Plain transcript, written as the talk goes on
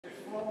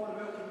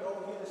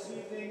this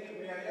evening,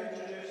 may I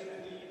introduce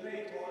the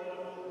Right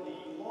Honourable,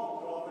 the Lord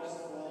Provost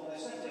for the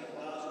City of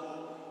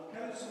Glasgow,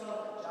 Councillor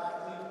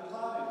Jacqueline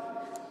Clary.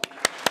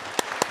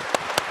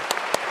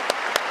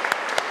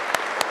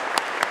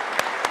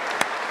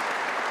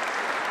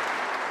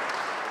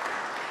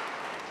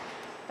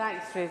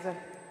 Thanks, Fraser.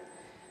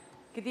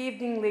 Good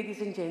evening,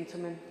 ladies and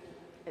gentlemen.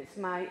 It's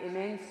my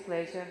immense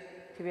pleasure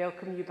to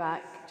welcome you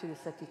back to the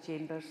City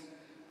Chambers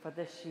for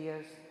this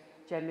year's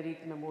Jimmy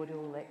Reid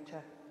Memorial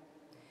Lecture.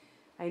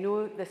 I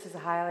know this is a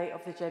highlight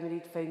of the Jimmy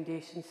Reid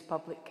Foundation's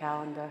public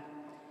calendar.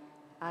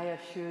 I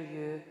assure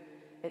you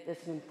it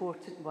is an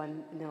important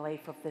one in the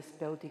life of this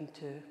building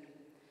too,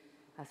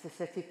 as the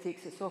City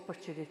takes its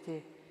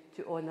opportunity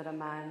to honour a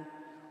man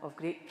of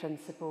great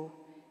principle,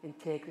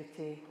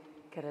 integrity,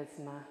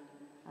 charisma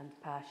and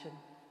passion.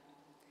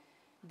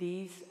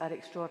 These are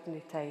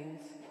extraordinary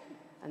times,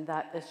 and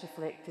that is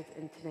reflected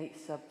in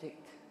tonight's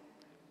subject,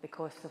 the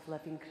cost of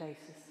living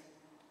crisis.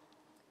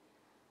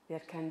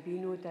 There can be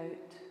no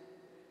doubt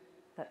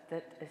that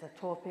that is a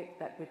topic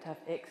that would have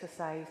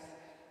exercised,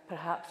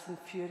 perhaps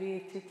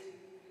infuriated,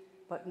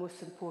 but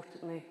most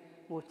importantly,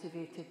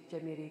 motivated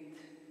Jimmy Reid.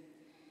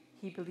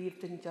 He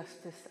believed in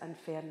justice and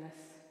fairness,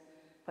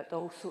 but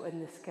also in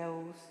the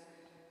skills,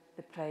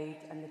 the pride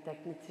and the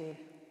dignity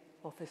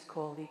of his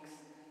colleagues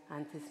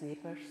and his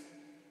neighbours.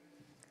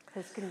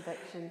 His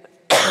conviction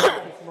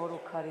and his moral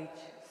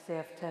courage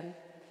served him,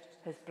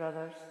 his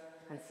brothers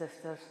and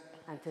sisters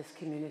and his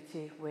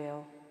community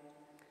well.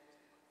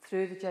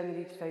 Through the Jimmy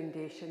Reid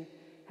Foundation,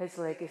 his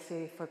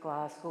legacy for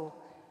Glasgow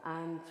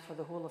and for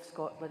the whole of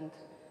Scotland,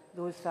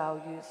 those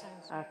values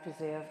are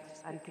preserved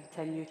and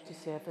continue to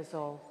serve us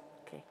all.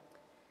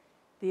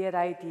 They are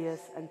ideas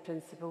and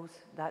principles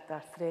that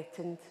are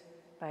threatened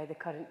by the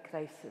current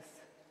crisis.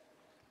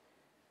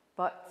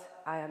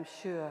 But I am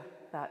sure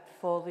that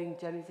following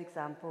Jimmy's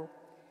example,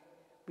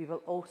 we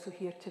will also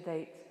hear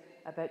tonight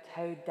about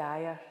how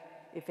dire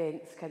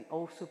events can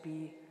also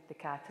be the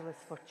catalyst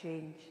for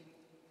change,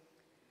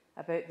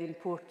 about the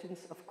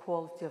importance of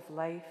quality of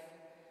life,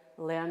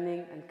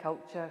 learning and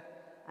culture,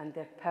 and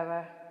their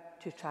power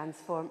to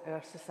transform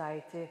our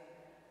society,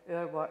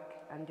 our work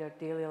and our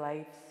daily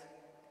lives.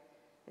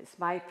 It's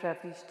my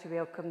privilege to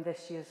welcome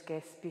this year's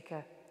guest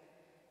speaker.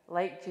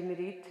 Like Jimmy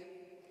Reid,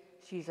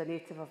 she's a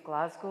native of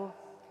Glasgow,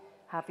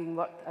 having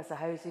worked as a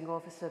housing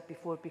officer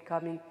before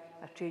becoming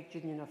a trade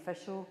union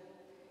official.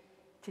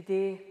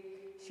 Today,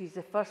 she's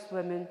the first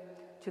woman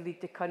to lead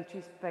the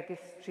country's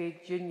biggest trade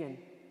union.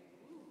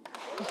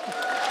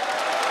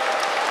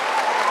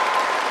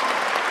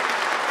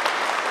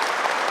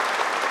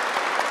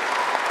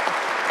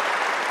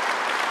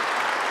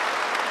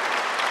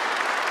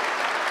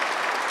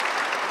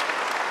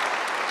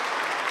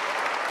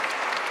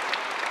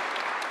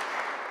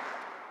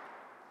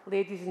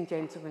 Ladies and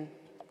gentlemen,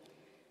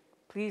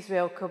 please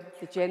welcome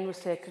the General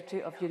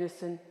Secretary of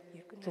Unison,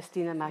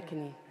 Christina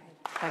McInerney.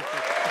 Thank you.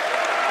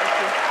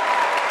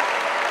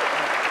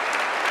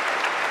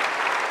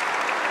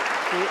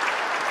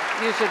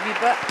 Here's your wee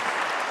bit.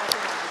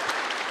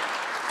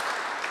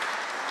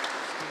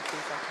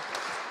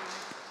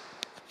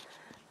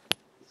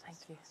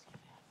 Thank you.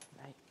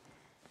 Right.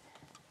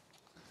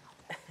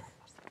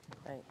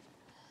 Right.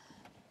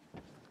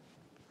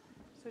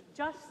 So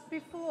just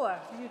before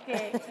you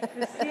get to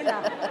Christina,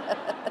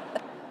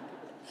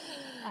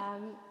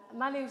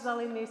 my name's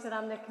Lily Mason.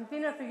 I'm the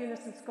convener for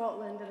Unison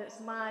Scotland, and it's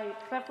my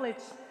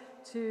privilege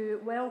to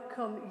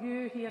welcome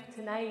you here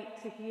tonight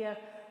to hear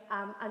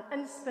an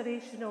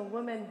inspirational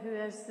woman who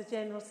is the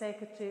General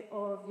Secretary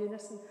of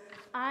Unison.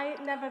 I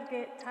never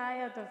get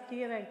tired of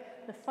hearing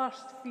the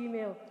first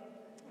female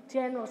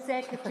General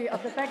Secretary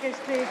of the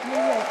biggest trade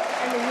union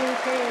in the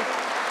UK.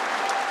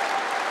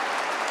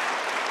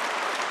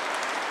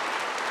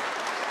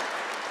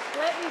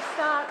 Let me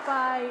start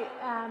by,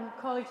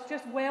 colleagues,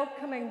 just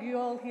welcoming you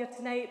all here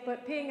tonight,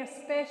 but giving a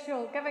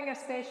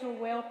special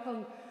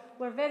welcome.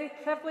 We're very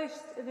privileged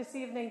this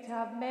evening to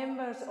have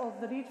members of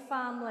the Reid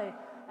family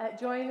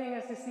joining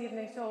us this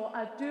evening, so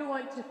I do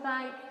want to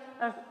thank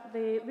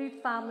the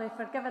Reid family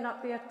for giving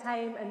up their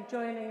time and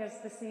joining us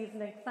this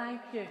evening.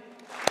 Thank you.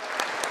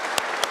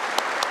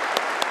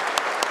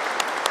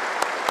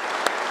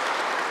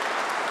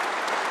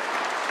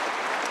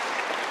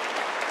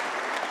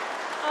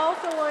 I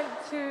also want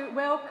to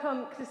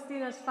welcome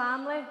Christina's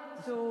family.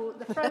 So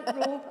the front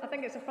row, I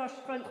think it's the first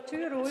front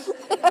 2 rows.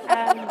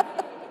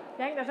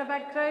 I think there's a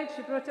big crowd,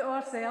 she brought it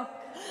all herself.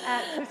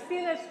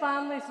 Christina's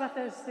family's with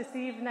us this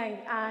evening,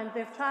 and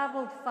they've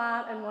travelled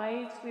far and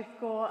wide. We've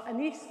got a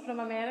niece from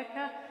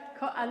America,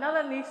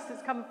 another niece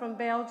that's coming from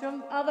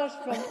Belgium, others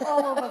from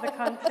all over the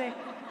country.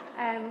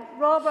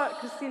 Robert,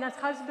 Christina's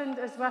husband,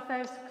 is with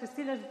us.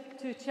 Christina's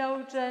 2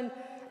 children,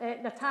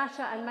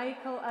 Natasha and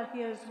Michael, are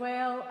here as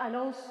well, and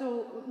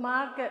also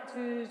Margaret,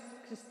 who's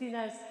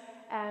Christina's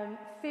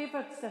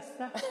favoured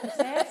sister, she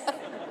says.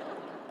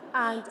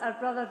 And our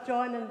brother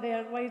John and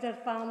their wider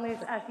families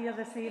are here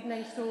this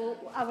evening. So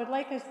I would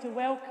like us to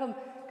welcome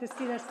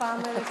Christina's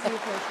family this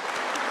evening.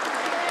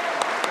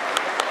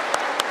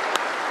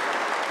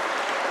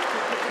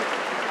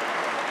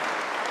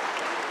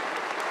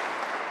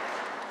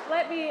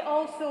 me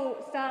also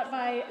start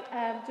by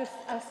just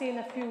saying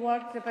a few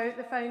words about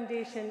the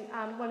foundation.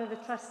 I'm one of the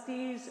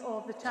trustees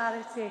of the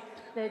charity,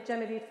 the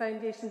Jimmy Reid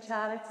Foundation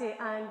charity,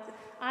 and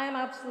I am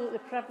absolutely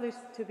privileged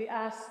to be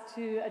asked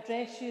to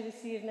address you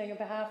this evening on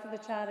behalf of the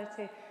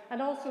charity, and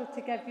also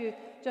to give you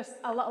just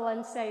a little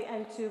insight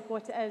into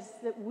what it is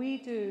that we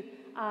do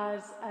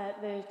as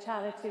the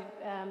charity.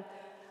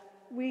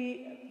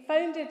 We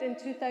founded in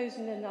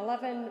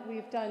 2011.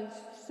 We've done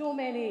so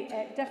many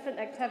different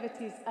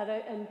activities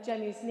in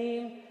Jimmy's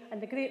name and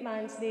the great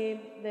man's name,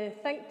 the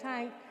think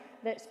tank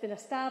that's been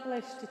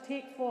established to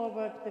take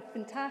forward the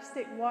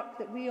fantastic work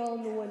that we all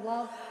know and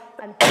love,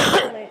 and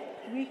hopefully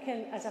we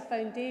can, as a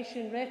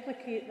foundation,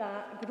 replicate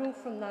that, grow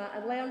from that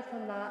and learn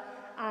from that,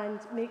 and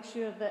make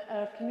sure that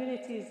our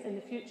communities in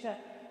the future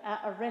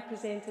are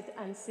represented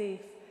and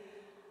safe.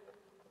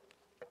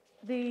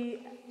 The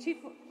Chief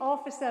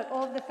Officer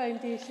of the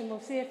Foundation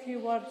will say a few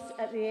words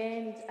at the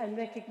end in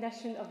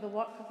recognition of the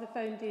work of the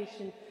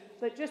Foundation,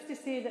 but just to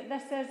say that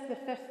this is the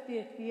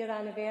 50th year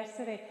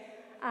anniversary.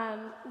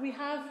 We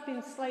have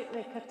been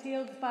slightly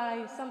curtailed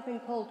by something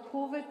called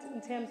COVID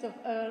in terms of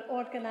our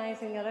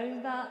organising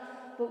around that,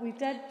 but we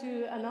did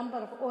do a number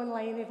of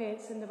online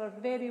events and they were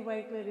very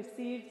widely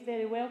received,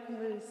 very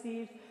welcomely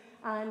received,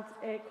 and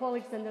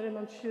colleagues in the room,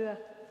 I'm sure,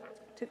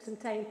 took some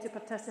time to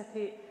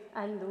participate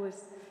in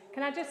those.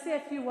 Can I just say a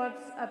few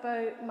words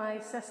about my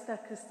sister,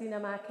 Christina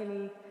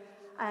McInee,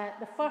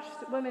 the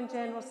first Women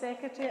General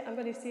Secretary? I'm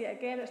going to say it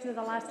again, it's not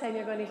the last time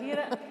you're going to hear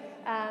it.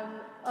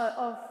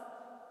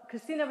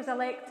 Christina was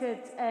elected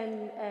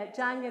in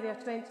January of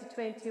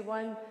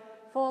 2021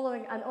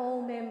 following an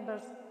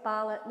all-members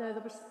ballot. Now,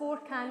 there was 4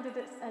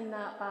 candidates in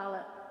that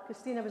ballot.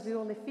 Christina was the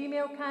only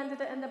female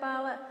candidate in the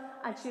ballot,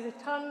 and she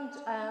returned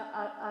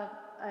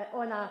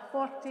on a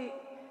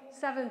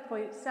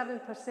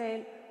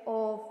 47.7%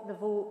 of the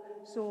vote.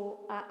 So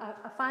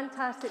a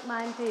fantastic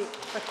mandate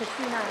for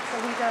Christina to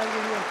lead our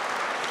union.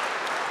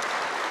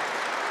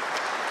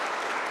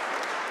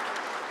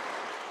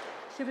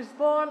 She was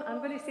born, I'm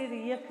going to say the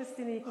year,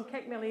 Christina, you can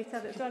kick me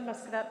later, it's on my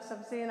script, so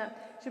I'm saying it.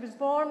 She was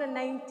born in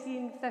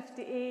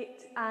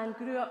 1958 and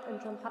grew up in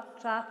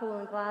Drumchapel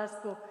in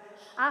Glasgow.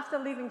 After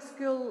leaving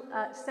school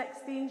at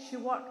 16, she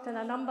worked in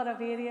a number of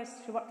areas.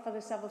 She worked for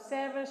the civil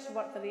service, she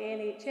worked for the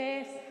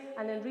NHS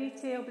and in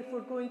retail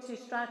before going to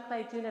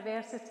Strathclyde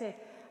University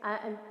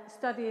and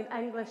studying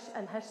English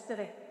and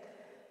history.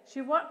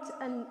 She worked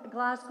in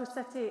Glasgow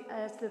City,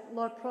 as the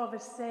Lord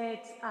Provost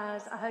said,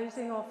 as a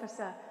housing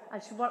officer,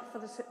 and she worked for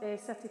the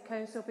City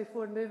Council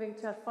before moving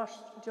to her first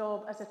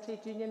job as a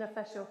trade union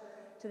official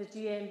to the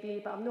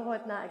GMB, but I'm not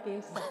holding that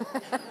against her.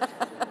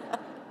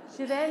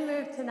 She then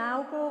moved to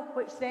Nalgo,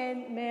 which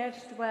then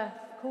merged with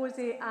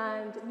COSI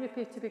and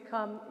Newpie to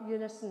become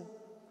Unison.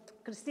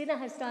 Christina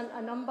has done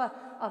a number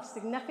of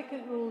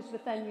significant roles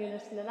within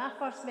Unison, and I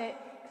first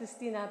met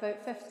Christina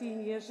about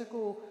 15 years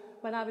ago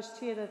when I was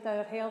chair of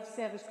our Health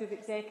Service Group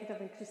Executive,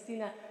 and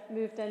Christina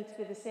moved in to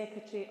be the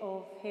Secretary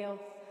of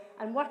Health.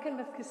 And working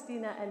with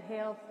Christina in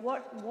health,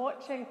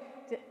 watching,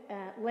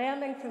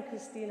 learning from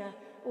Christina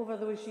over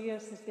those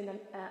years has been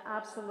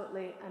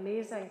absolutely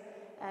amazing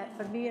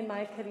for me in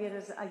my career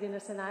as a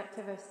Unison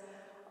activist.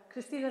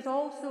 Christina's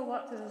also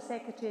worked as a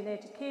Secretary in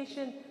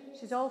Education.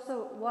 She's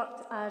also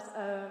worked as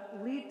our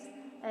lead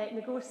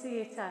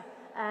negotiator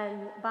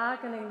in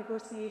bargaining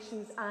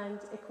negotiations and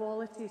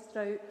equalities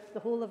throughout the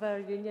whole of our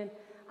union,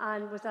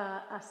 and was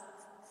a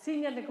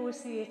senior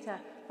negotiator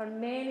for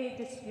many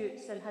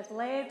disputes and has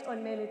led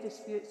on many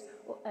disputes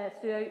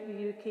throughout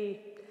the UK,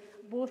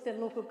 both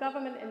in local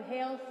government, in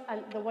health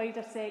and the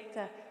wider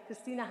sector.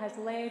 Christina has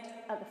led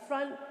at the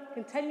front,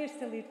 continues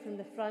to lead from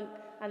the front,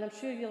 and I'm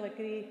sure you'll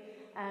agree,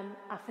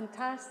 a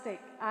fantastic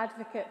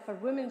advocate for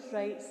women's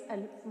rights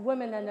and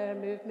women in our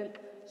movement.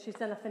 She's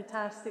done a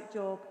fantastic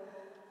job.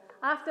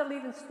 After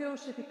leaving school,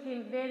 she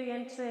became very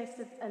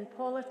interested in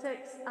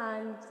politics,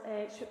 and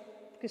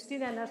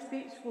Christina in her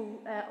speech will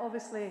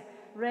obviously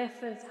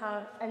reference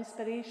her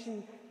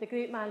inspiration, the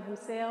great man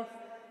himself,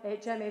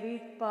 Jimmy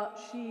Reid, but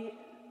she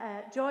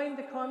joined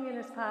the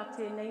Communist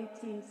Party in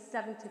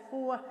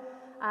 1974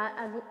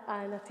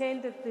 and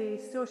attended the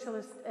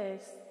Socialist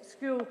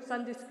school,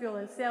 Sunday school,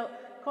 and sold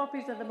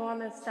copies of the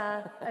Morning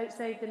Star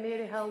outside the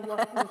Maryhill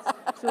Workmen's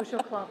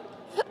Social Club.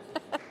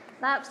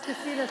 That's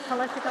Christina's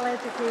political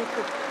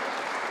education.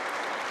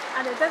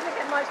 And it doesn't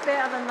get much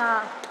better than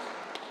that.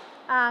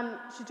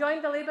 She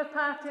joined the Labour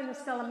Party and is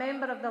still a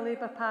member of the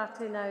Labour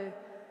Party now.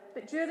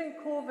 But during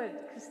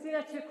COVID,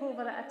 Christina took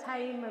over at a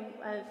time,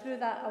 and through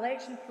that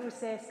election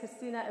process,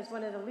 Christina is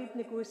one of the lead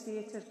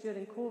negotiators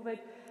during COVID,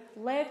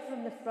 led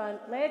from the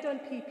front, led on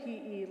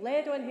PPE,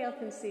 led on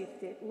health and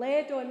safety,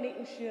 led on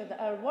making sure that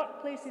our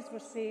workplaces were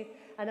safe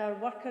and our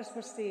workers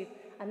were safe.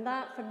 And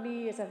that, for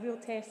me, is a real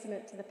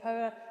testament to the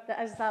power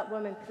that is that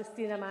woman,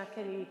 Christina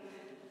McInee.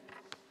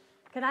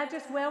 Can I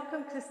just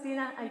welcome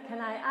Christina, and can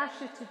I ask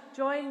you to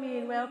join me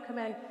in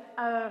welcoming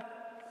our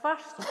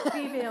first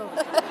female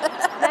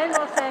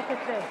General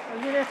Secretary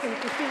of Unison,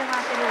 Christina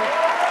McInee.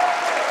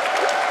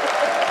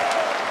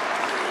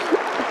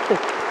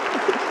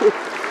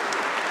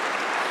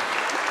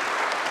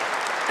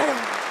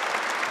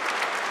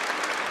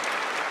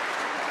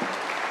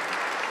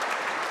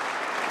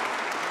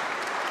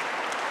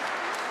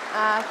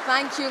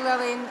 Thank you,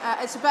 Lillian.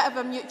 It's a bit of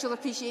a mutual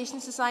appreciation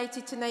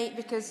society tonight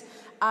because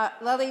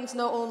Lillian's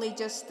not only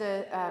she's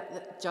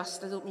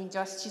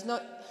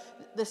not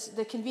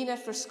the convener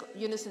for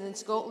Unison in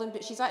Scotland,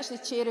 but she's actually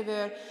chair of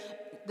the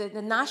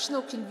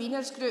national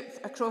conveners group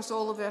across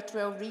all of our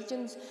 12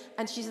 regions,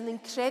 and she's an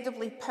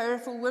incredibly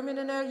powerful woman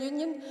in our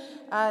union.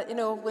 You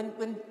know,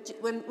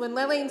 when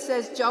Lillian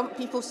says jump,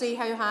 people say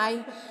how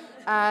high.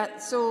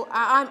 So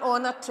I'm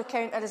honoured to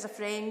count her as a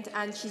friend,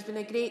 and she's been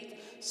a great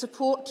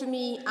support to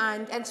me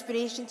and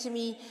inspiration to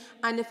me,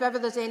 and if ever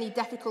there's any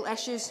difficult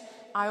issues,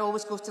 I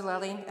always go to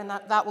Lillian, and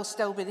that will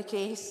still be the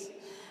case.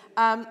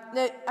 Now,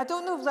 I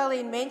don't know if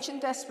Lillian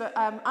mentioned this, but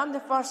I'm the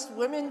first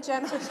woman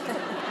general.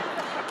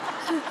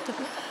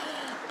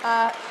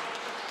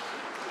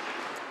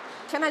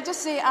 Can I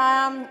just say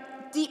I am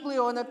deeply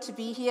honoured to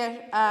be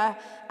here,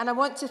 and I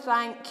want to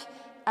thank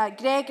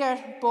Gregor,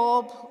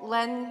 Bob,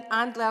 Lynn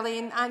and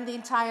Lillian and the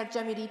entire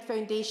Jimmy Reid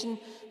Foundation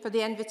for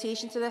the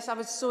invitation to this. I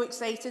was so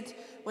excited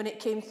when it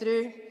came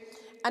through,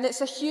 and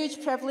it's a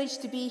huge privilege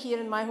to be here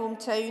in my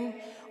hometown,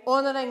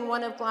 honouring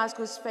one of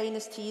Glasgow's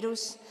finest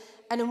heroes,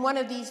 and in one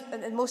of these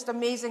the most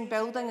amazing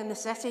building in the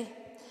city.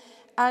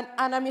 And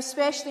I'm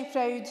especially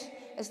proud,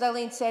 as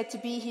Lillian said, to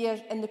be here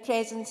in the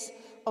presence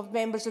of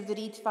members of the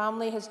Reid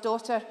family, his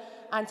daughter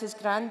and his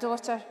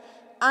granddaughter,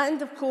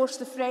 and of course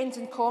the friends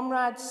and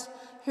comrades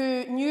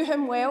who knew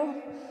him well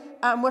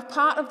and were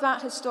part of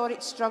that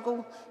historic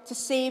struggle to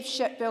save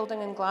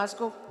shipbuilding in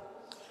Glasgow.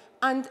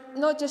 And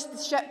not just the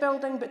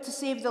shipbuilding, but to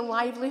save the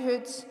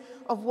livelihoods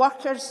of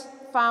workers,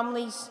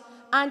 families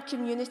and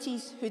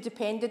communities who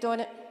depended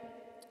on it.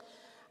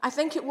 I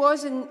think it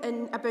was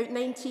in about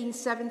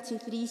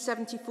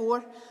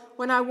 1973-74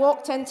 when I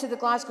walked into the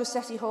Glasgow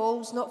City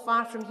Halls, not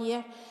far from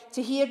here,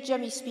 to hear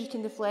Jimmy speak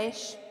in the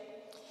flesh.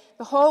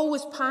 The hall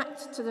was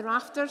packed to the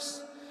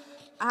rafters.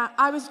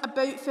 I was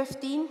about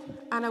 15,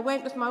 and I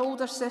went with my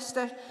older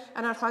sister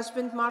and her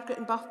husband, Margaret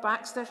and Buff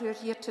Baxter, who are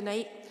here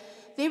tonight.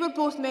 They were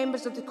both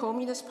members of the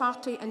Communist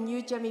Party and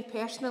knew Jimmy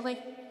personally.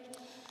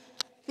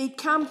 They'd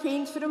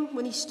campaigned for him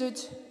when he stood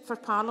for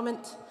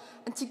Parliament,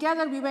 and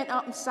together we went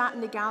up and sat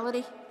in the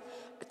gallery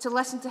to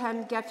listen to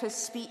him give his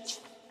speech.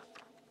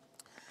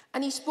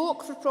 And he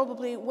spoke for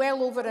probably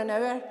well over an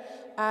hour,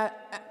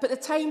 but the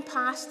time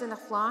passed in a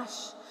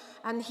flash,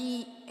 and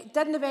he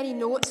didn't have any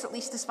notes, at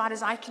least as far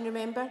as I can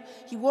remember.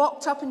 He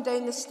walked up and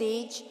down the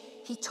stage,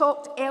 he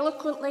talked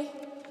eloquently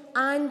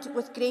and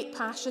with great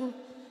passion,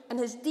 and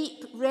his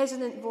deep,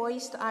 resonant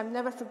voice that I've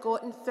never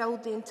forgotten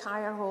filled the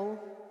entire hall.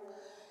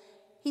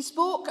 He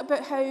spoke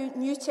about how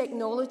new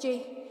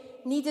technology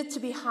needed to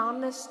be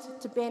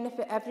harnessed to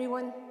benefit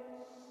everyone,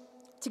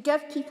 to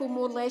give people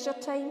more leisure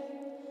time,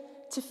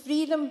 to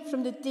free them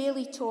from the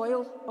daily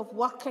toil of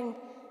working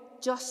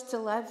just to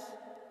live.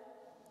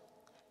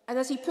 And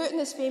as he put in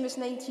his famous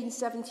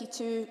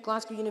 1972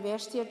 Glasgow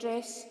University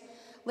address,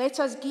 let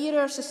us gear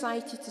our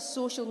society to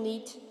social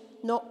need,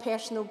 not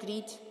personal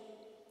greed.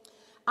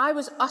 I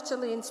was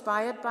utterly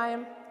inspired by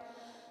him,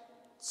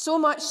 so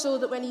much so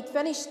that when he'd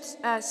finished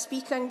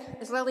speaking,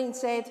 as Lillian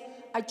said,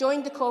 I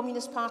joined the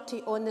Communist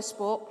Party on the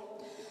spot.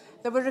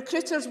 There were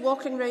recruiters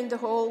walking around the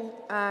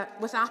hall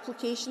with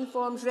application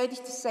forms ready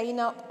to sign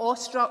up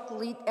awestruck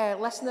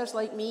listeners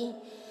like me.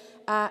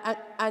 I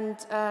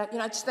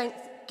just think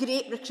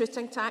great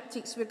recruiting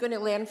tactics. We're going to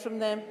learn from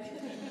them.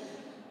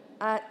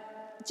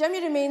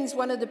 Jimmy remains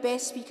one of the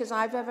best speakers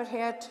I've ever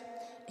heard.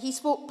 He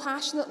spoke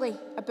passionately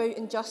about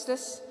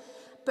injustice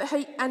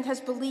and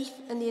his belief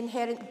in the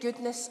inherent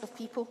goodness of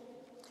people.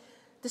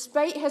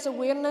 Despite his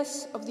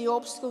awareness of the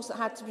obstacles that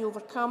had to be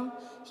overcome,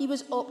 he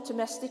was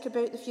optimistic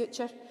about the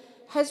future.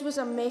 His was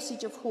a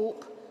message of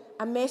hope,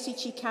 a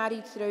message he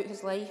carried throughout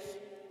his life.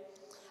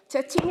 To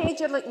a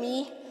teenager like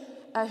me,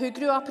 who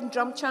grew up in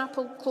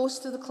Drumchapel, close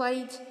to the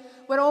Clyde,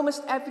 where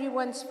almost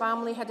everyone's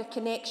family had a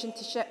connection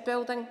to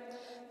shipbuilding,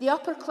 the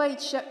Upper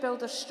Clyde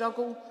shipbuilders'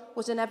 struggle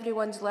was on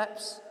everyone's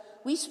lips.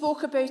 We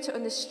spoke about it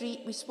on the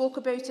street, we spoke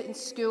about it in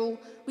school,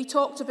 we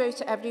talked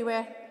about it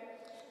everywhere.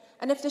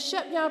 And if the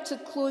shipyards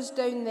had closed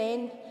down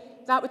then,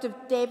 that would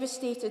have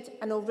devastated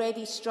an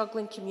already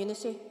struggling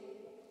community.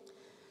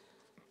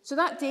 So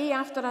that day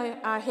after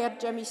I heard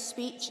Jimmy's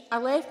speech, I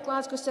left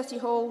Glasgow City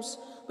Halls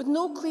with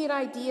no clear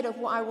idea of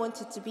what I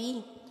wanted to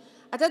be.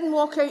 I didn't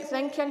walk out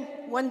thinking,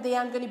 one day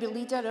I'm going to be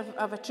leader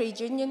of a trade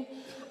union.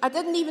 I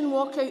didn't even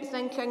walk out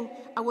thinking,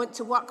 I want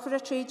to work for a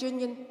trade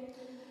union.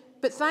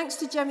 But thanks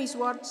to Jimmy's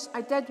words,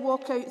 I did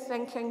walk out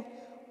thinking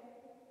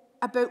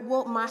about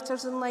what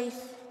matters in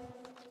life.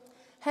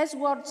 His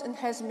words and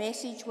his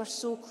message were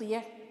so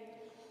clear.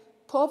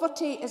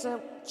 Poverty is a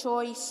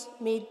choice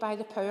made by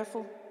the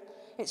powerful.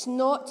 It's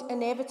not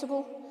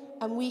inevitable,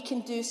 and we can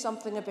do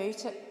something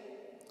about it.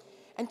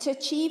 And to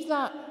achieve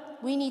that,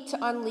 we need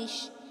to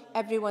unleash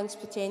everyone's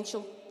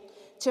potential,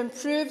 to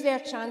improve their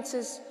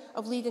chances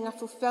of leading a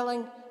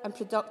fulfilling and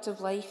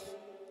productive life.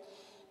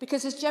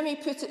 Because as Jimmy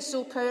put it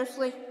so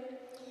powerfully,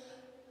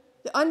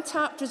 the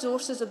untapped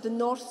resources of the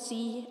North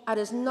Sea are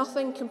as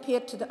nothing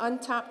compared to the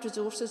untapped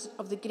resources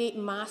of the great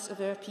mass of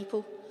our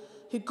people,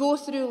 who go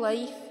through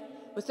life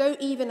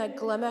without even a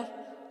glimmer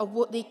of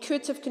what they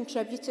could have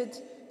contributed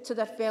to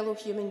their fellow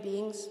human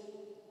beings.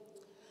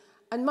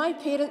 And my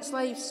parents'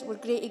 lives were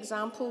great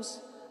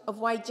examples of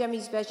why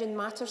Jimmy's vision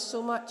matters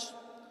so much.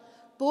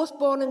 Both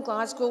born in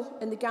Glasgow,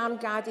 in the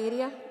Garngad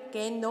area,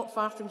 again not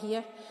far from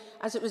here,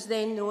 as it was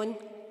then known.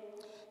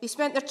 They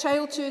spent their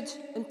childhood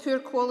in poor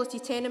quality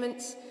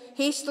tenements,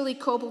 hastily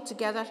cobbled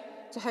together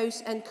to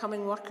house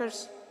incoming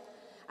workers.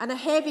 And a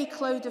heavy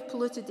cloud of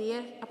polluted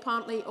air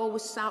apparently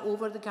always sat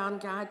over the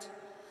Garngad.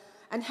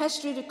 And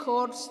history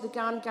records the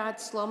Garngad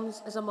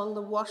slums as among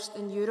the worst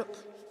in Europe.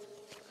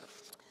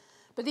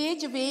 By the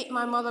age of 8,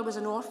 my mother was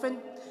an orphan.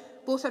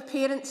 Both her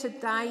parents had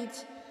died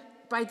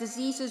by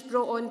diseases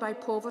brought on by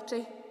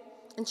poverty,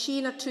 and she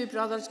and her 2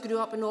 brothers grew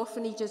up in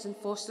orphanages and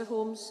foster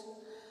homes.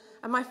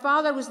 And my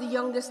father was the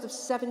youngest of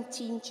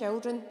 17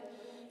 children.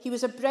 He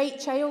was a bright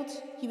child,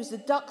 he was the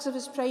dux of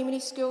his primary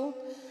school,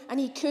 and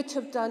he could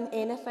have done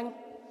anything.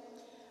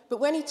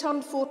 But when he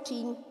turned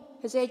 14,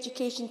 his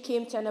education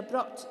came to an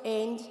abrupt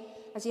end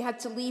as he had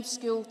to leave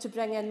school to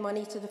bring in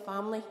money to the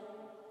family.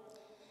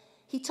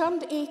 He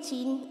turned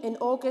 18 in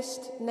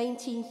August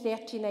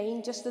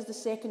 1939, just as the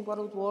Second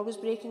World War was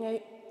breaking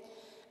out,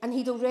 and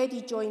he'd already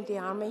joined the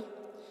army.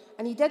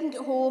 And he didn't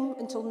get home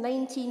until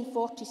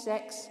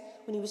 1946,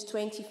 when he was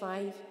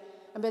 25.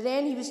 And by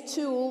then he was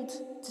too old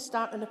to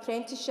start an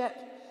apprenticeship,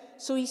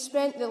 so he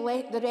spent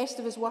the rest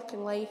of his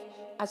working life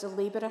as a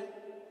labourer.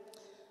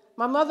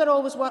 My mother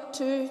always worked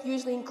too,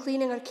 usually in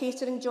cleaning or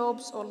catering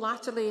jobs, or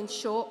latterly in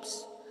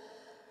shops.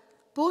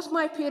 Both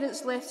my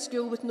parents left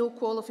school with no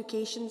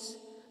qualifications,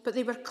 but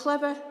they were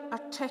clever,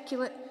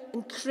 articulate,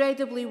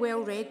 incredibly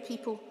well-read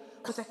people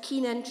with a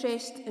keen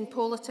interest in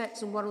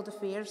politics and world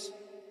affairs.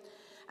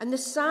 And the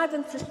sad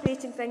and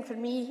frustrating thing for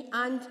me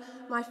and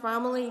my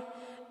family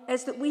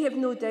is that we have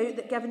no doubt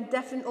that given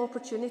different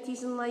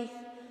opportunities in life,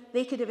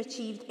 they could have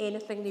achieved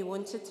anything they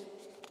wanted.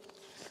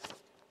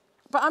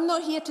 But I'm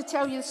not here to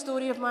tell you the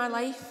story of my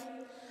life.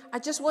 I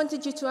just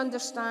wanted you to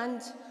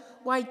understand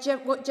why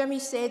what Jimmy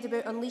said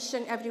about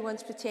unleashing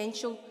everyone's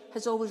potential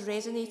has always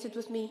resonated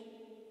with me.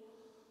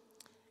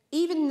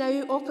 Even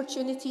now,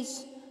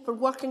 opportunities for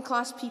working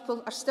class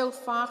people are still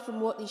far from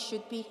what they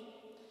should be.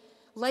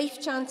 Life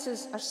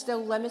chances are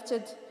still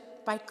limited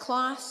by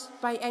class,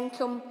 by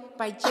income,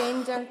 by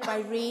gender, by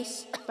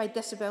race, by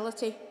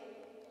disability.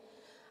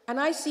 And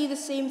I see the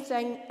same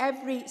thing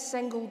every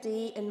single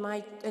day in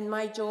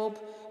my job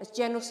as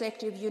General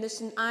Secretary of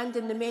Unison and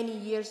in the many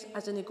years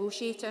as a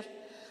negotiator.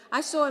 I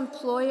saw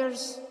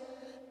employers,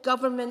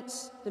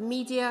 governments, the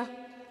media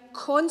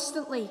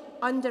constantly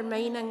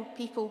undermining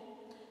people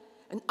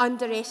and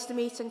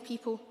underestimating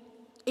people,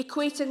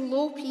 equating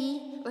low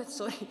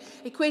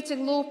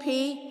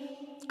pay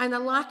and a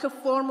lack of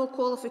formal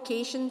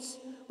qualifications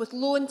with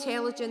low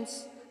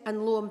intelligence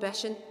and low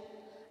ambition.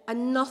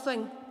 And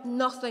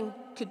nothing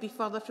could be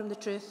further from the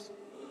truth.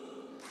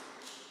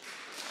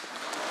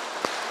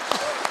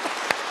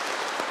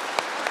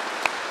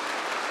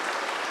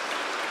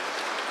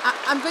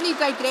 I'm going to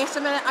digress a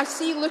minute. I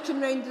see,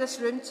 looking around this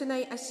room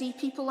tonight, I see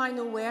people I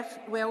know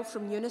well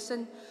from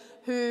Unison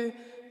who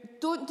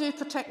don't do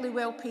particularly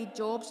well-paid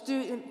jobs,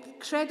 do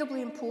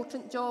incredibly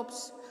important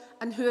jobs,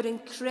 and who are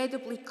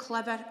incredibly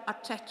clever,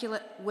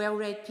 articulate,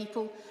 well-read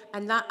people,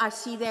 and that I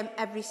see them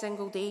every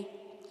single day.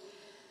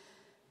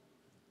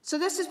 So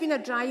this has been a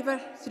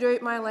driver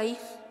throughout my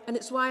life, and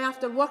it's why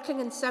after working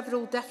in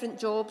several different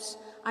jobs,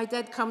 I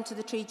did come to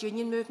the trade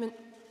union movement.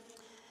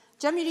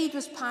 Jimmy Reid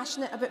was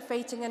passionate about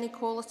fighting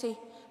inequality,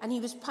 and he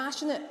was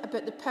passionate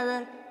about the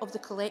power of the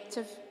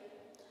collective.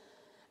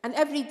 And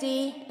every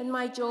day in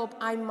my job,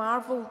 I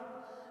marvel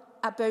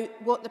about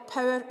what the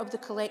power of the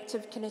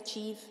collective can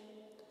achieve.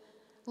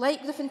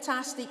 Like the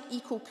fantastic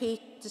equal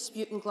pay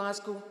dispute in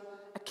Glasgow,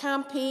 a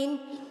campaign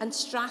and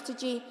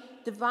strategy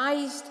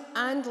devised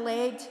and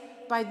led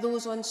by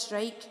those on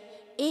strike,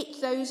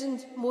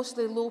 8,000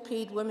 mostly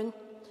low-paid women.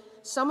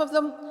 Some of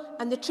them,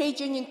 and the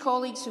trade union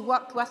colleagues who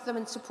worked with them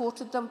and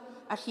supported them,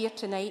 are here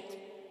tonight.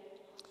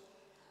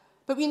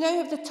 But we now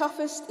have the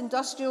toughest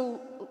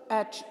industrial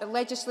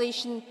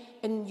legislation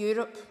in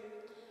Europe,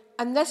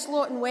 and this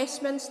lot in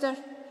Westminster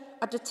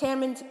are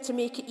determined to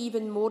make it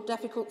even more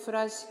difficult for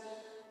us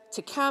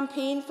to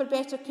campaign for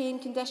better paying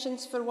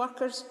conditions for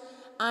workers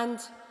and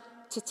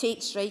to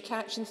take strike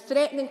action,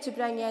 threatening to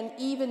bring in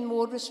even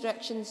more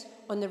restrictions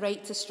on the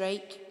right to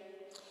strike.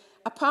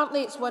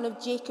 Apparently it's one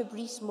of Jacob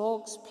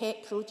Rees-Mogg's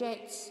pet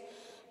projects,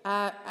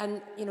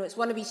 and it's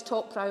one of his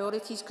top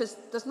priorities because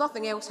there's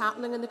nothing else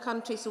happening in the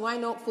country, so why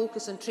not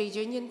focus on trade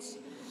unions?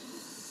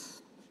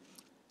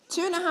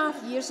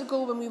 2.5 years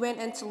ago, when we went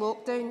into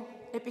lockdown,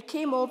 it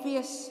became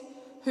obvious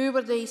who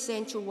were the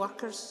essential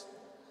workers.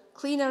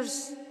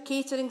 Cleaners,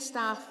 catering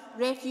staff,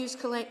 refuse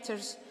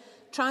collectors,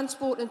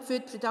 transport and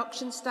food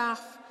production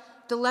staff,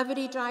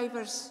 delivery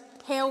drivers,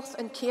 health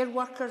and care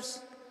workers,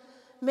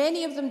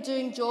 many of them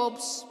doing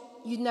jobs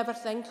you'd never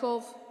think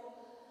of.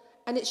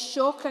 And it's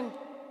shocking,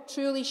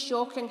 truly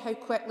shocking, how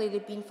quickly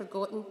they've been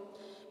forgotten,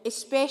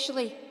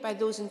 especially by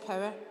those in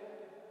power.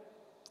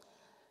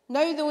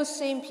 Now those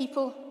same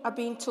people are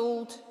being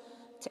told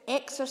to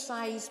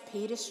exercise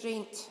pay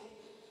restraint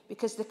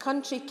because the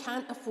country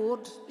can't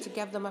afford to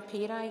give them a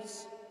pay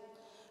rise,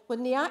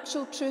 when the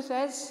actual truth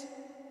is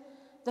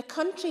the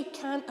country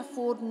can't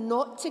afford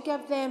not to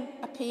give them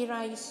a pay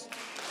rise.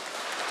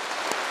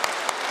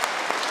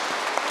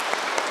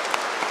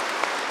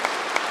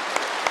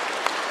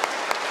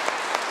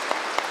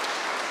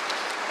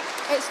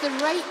 It's the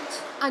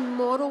right and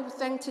moral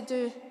thing to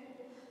do.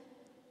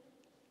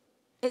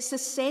 It's the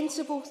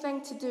sensible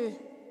thing to do.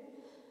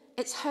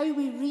 It's how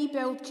we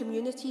rebuild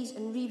communities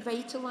and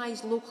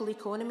revitalise local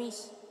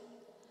economies.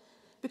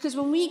 Because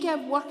when we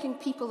give working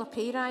people a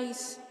pay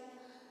rise,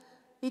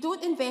 they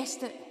don't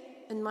invest it,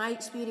 in my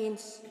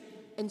experience,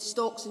 in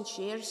stocks and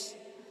shares.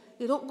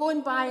 They don't go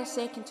and buy a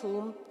second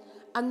home,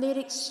 and they're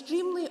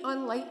extremely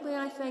unlikely,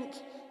 I think,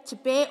 to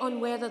bet on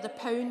whether the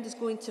pound is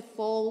going to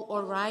fall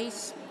or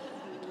rise.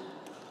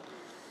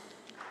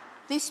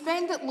 They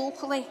spend it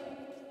locally,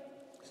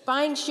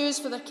 buying shoes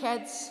for their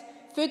kids,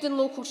 food in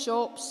local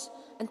shops,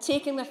 and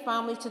taking their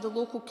family to the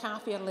local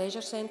cafe or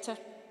leisure centre.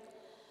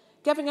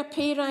 Giving a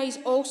pay rise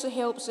also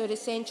helps our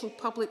essential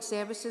public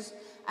services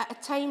at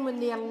a time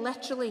when they are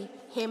literally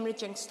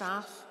hemorrhaging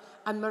staff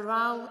and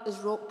morale is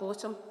rock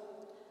bottom.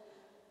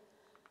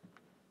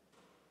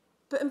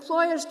 But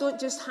employers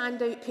don't just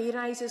hand out pay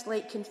rises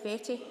like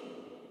confetti.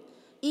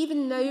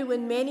 Even now,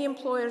 when many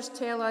employers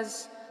tell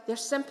us they're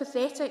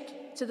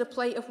sympathetic to the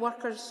plight of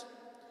workers,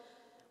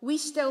 we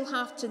still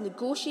have to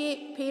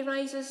negotiate pay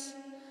rises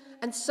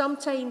and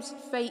sometimes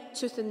fight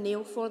tooth and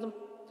nail for them.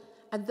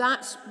 And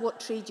that's what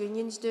trade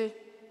unions do.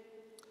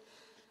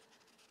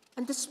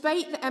 And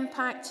despite the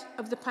impact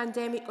of the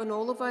pandemic on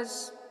all of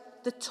us,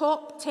 the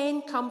top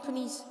 10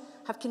 companies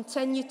have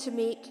continued to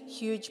make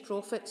huge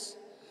profits.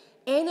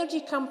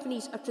 Energy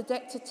companies are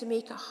predicted to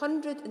make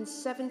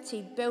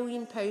 £170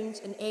 billion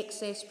in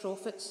excess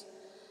profits.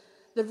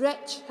 The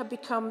rich have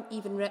become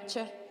even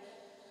richer.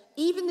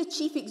 Even the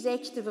chief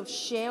executive of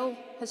Shell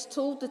has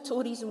told the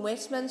Tories in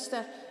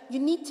Westminster, "You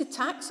need to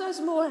tax us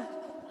more."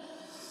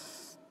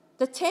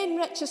 The 10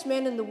 richest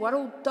men in the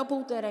world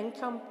doubled their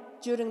income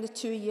during the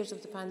 2 years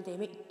of the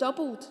pandemic,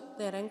 doubled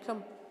their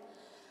income.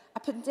 A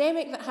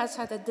pandemic that has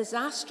had a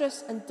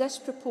disastrous and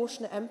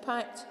disproportionate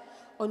impact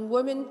on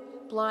women,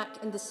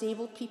 black and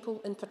disabled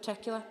people in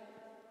particular.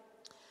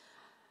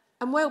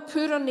 And while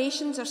poorer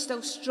nations are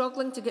still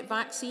struggling to get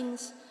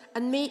vaccines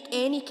and make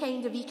any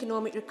kind of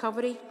economic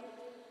recovery,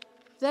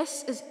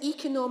 this is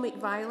economic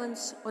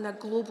violence on a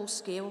global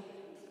scale.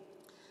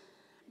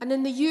 And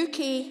in the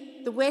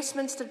UK, the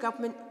Westminster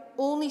government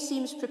only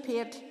seems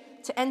prepared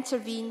to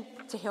intervene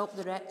to help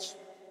the rich.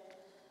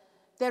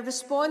 Their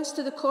response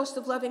to the cost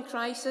of living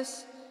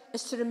crisis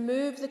is to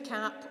remove the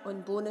cap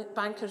on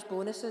bankers'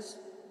 bonuses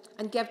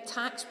and give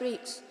tax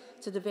breaks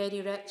to the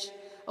very rich.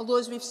 Although,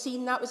 as we've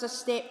seen, that was a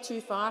step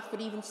too far for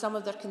even some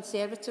of their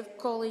Conservative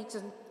colleagues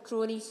and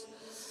cronies.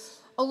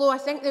 Although I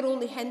think they're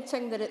only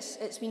hinting that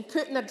it's been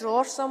put in a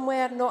drawer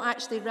somewhere, not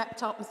actually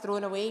ripped up and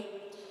thrown away.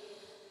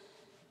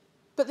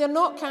 But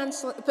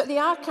they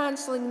are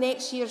cancelling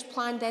next year's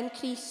planned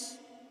increase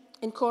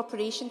in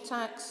corporation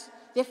tax.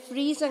 They're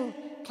freezing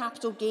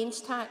capital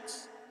gains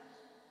tax.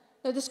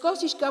 Now, the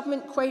Scottish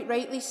Government quite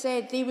rightly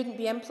said they wouldn't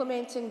be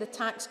implementing the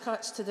tax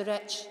cuts to the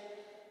rich,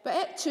 but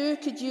it too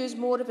could use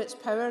more of its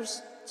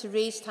powers to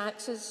raise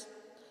taxes.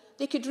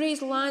 They could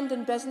raise land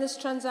and business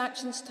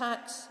transactions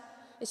tax,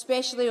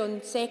 especially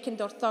on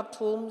second or third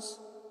homes.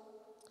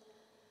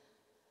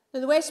 Now,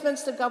 the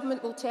Westminster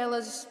Government will tell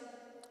us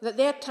that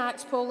their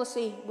tax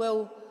policy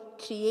will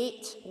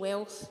create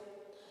wealth,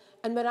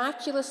 and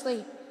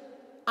miraculously,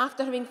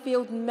 after having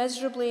failed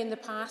miserably in the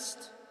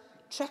past,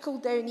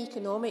 trickle-down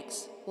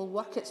economics will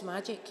work its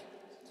magic.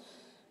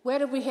 Where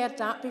have we heard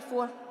that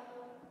before?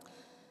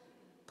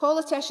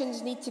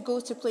 Politicians need to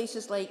go to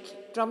places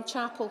like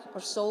Drumchapel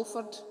or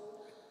Salford,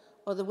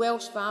 or the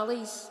Welsh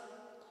Valleys,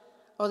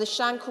 or the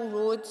Shankle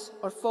Road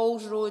or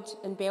Falls Road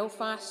in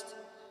Belfast,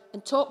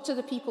 and talk to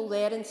the people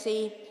there and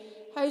say,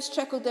 "How's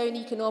trickle-down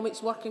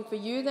economics working for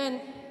you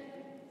then?"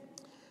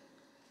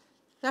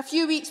 Now, a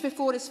few weeks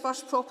before his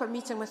first proper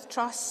meeting with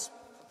Truss,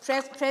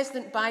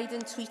 President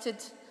Biden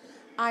tweeted,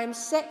 "I am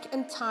sick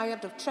and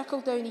tired of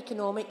trickle-down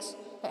economics.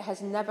 It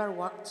has never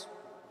worked."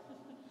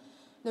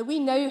 Now, we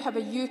now have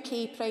a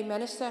UK Prime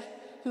Minister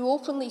who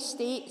openly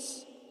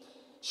states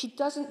she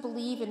doesn't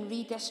believe in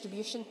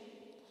redistribution.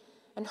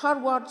 In her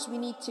words, we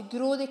need to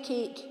grow the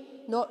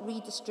cake, not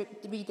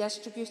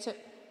redistribute it.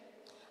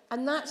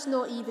 And that's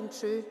not even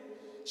true.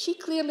 She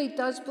clearly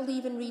does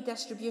believe in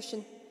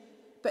redistribution,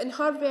 but in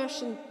her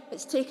version,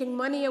 it's taking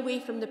money away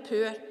from the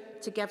poor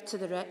to give to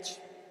the rich.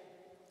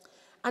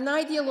 An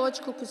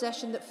ideological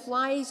position that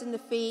flies in the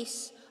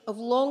face of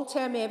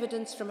long-term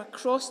evidence from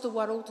across the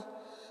world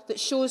that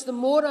shows the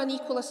more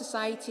unequal a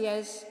society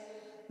is,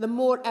 the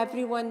more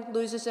everyone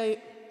loses out.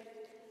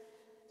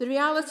 The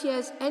reality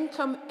is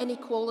income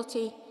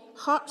inequality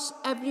hurts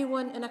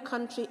everyone in a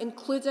country,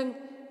 including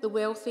the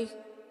wealthy.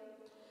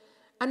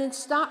 And in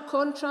stark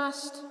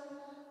contrast,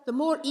 the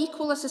more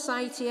equal a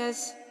society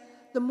is,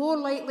 the more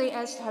likely it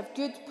is to have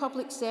good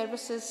public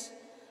services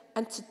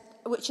and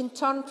which in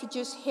turn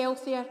produce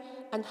healthier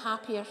and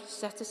happier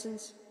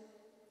citizens.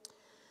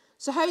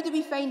 So how do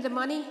we find the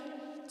money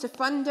to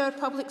fund our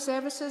public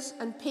services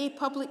and pay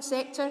public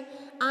sector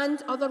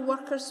and other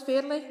workers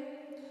fairly?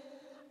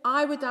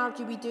 I would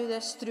argue we do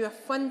this through a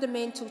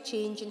fundamental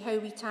change in how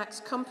we tax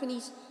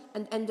companies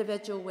and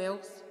individual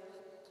wealth,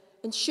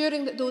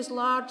 ensuring that those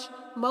large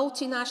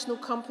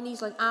multinational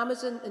companies like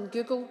Amazon and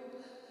Google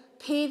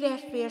pay their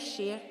fair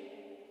share.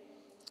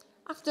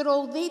 After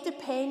all, they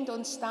depend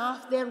on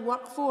staff, their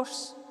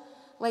workforce,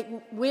 like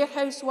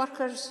warehouse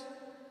workers,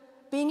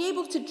 being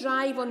able to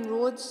drive on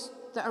roads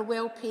that are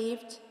well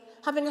paved,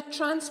 having a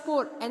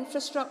transport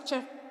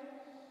infrastructure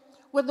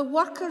where the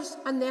workers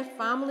and their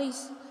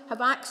families have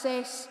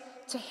access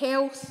to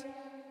health,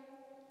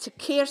 to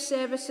care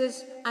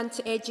services and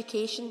to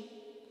education.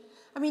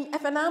 I mean,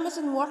 if an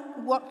Amazon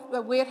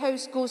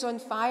warehouse goes on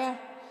fire,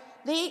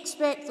 they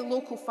expect the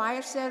local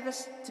fire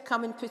service to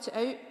come and put it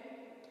out.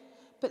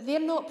 But they're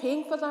not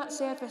paying for that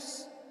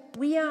service.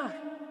 We are.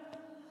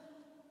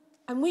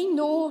 And we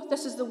know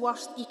this is the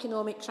worst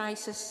economic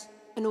crisis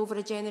in over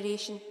a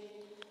generation.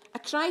 A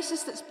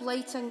crisis that's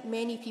blighting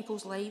many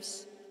people's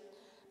lives.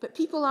 But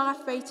people are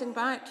fighting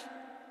back.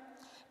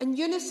 In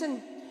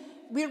Unison,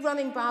 we're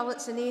running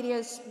ballots in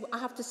areas, I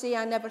have to say,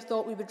 I never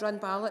thought we would run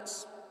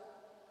ballots.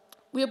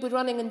 We'll be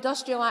running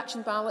industrial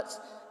action ballots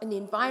in the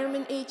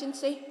Environment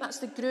Agency. That's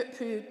the group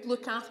who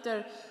look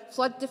after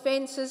flood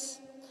defences.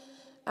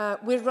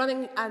 We're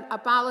running a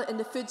ballot in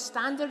the Food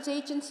Standards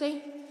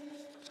Agency.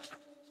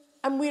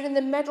 And we're in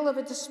the middle of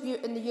a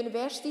dispute in the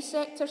university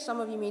sector, some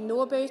of you may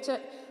know about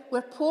it,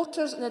 where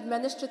porters and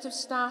administrative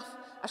staff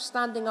are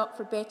standing up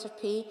for better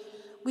pay.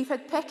 We've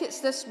had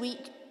pickets this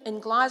week in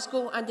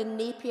Glasgow and in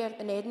Napier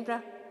in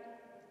Edinburgh.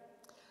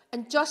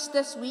 And just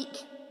this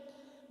week,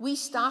 we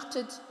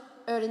started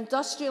our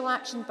industrial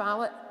action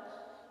ballot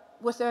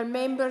with our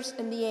members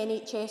in the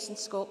NHS in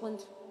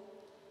Scotland.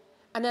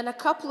 And in a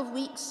couple of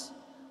weeks,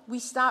 we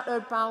start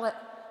our ballot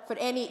for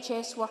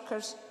NHS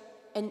workers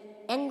in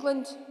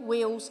England,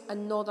 Wales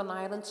and Northern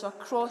Ireland, so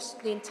across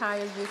the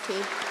entire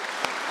UK.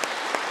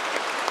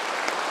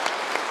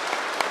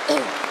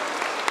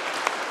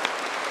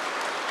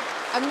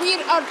 And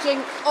we're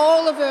urging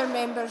all of our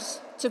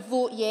members to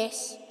vote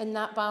yes in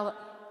that ballot.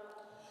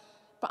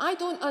 But I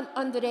don't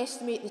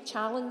underestimate the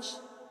challenge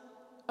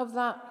of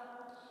that.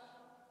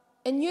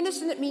 In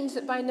Unison, it means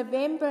that by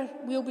November,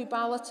 we'll be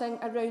balloting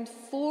around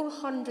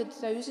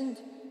 400,000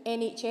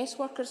 NHS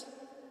workers.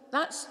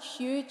 That's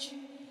huge.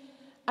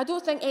 I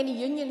don't think any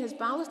union has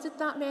balloted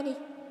that many.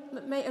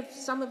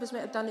 Some of us might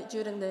have done it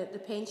during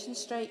the pension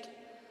strike.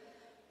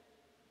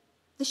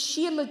 The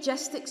sheer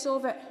logistics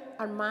of it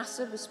are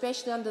massive,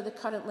 especially under the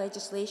current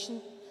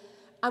legislation,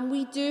 and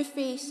we do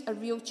face a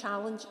real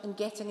challenge in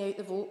getting out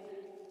the vote.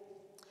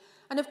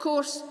 And of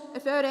course,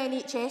 if our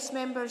NHS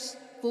members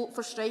vote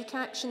for strike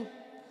action,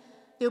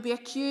 they'll be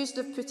accused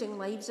of putting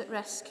lives at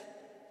risk.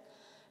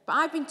 But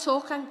I've been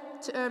talking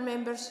to our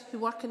members who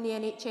work in the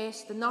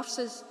NHS, the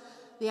nurses,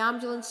 the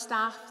ambulance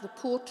staff, the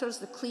porters,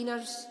 the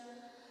cleaners,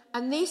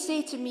 and they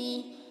say to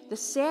me, the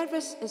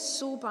service is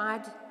so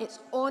bad, it's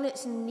on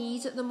its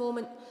knees at the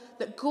moment,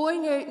 that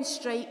going out and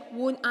strike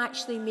won't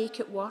actually make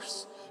it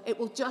worse. It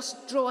will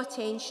just draw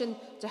attention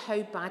to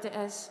how bad it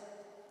is.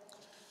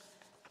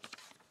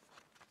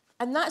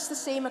 And that's the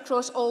same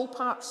across all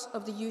parts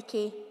of the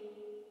UK.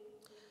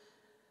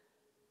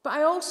 But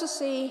I also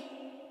say,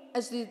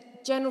 as the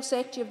General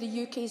Secretary of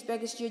the UK's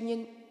biggest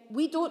union,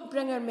 we don't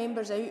bring our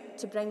members out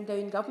to bring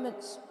down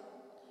governments.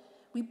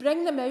 We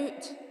bring them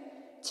out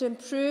to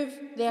improve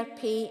their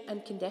pay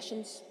and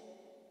conditions.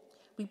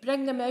 We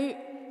bring them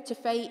out to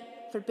fight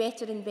for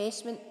better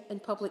investment in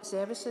public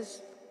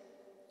services.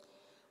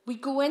 We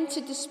go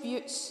into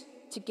disputes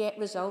to get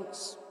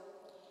results,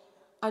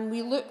 and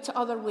we look to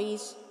other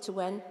ways to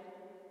win.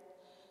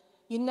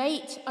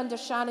 Unite under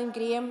Sharon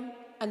Graham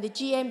and the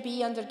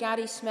GMB under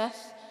Gary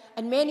Smith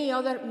and many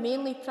other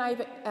mainly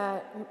private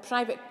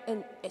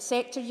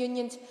sector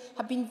unions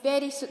have been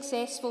very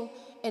successful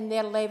in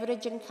their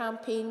leveraging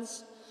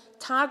campaigns,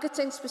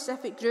 targeting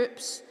specific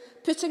groups,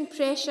 putting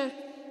pressure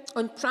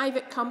on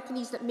private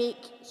companies that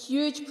make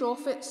huge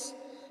profits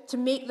to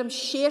make them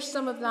share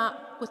some of that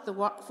with the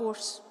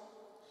workforce.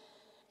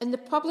 In the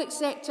public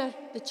sector,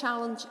 the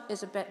challenge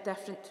is a bit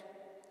different.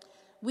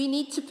 We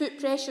need to put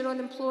pressure on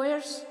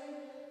employers,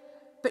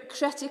 but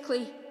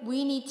critically,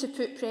 we need to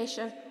put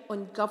pressure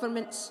on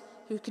governments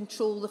who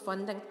control the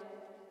funding.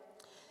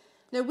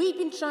 Now, we've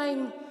been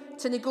trying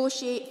to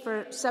negotiate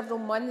for several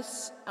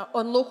months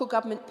on local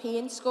government pay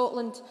in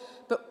Scotland,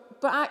 but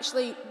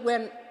actually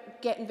weren't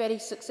getting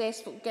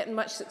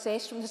much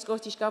success from the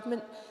Scottish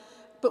Government.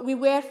 But we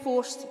were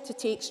forced to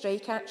take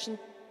strike action.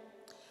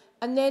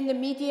 And then the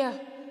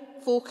media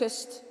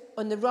focused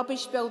on the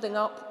rubbish building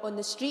up on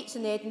the streets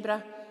in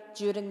Edinburgh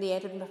during the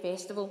Edinburgh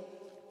Festival.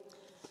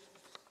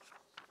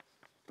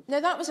 Now,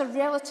 that was a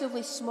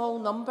relatively small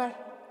number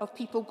of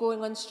people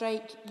going on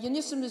strike.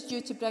 Unison was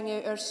due to bring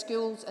out our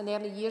schools and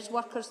early years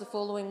workers the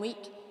following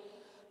week.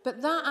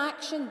 But that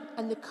action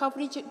and the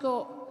coverage it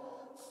got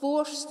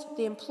forced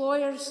the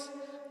employers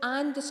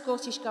and the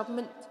Scottish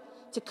Government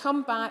to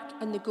come back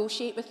and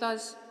negotiate with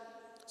us,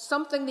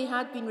 something they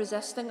had been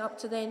resisting up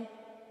to then.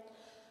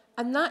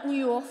 And that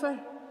new offer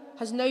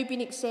has now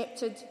been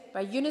accepted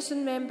by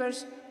Unison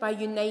members, by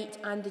Unite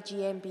and the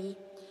GMB.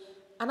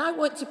 And I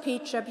want to pay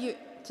tribute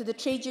to the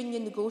trade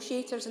union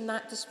negotiators in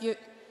that dispute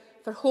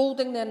for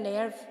holding their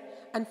nerve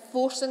and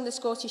forcing the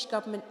Scottish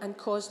Government and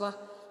COSLA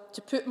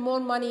to put more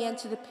money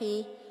into the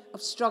pay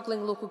of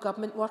struggling local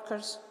government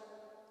workers.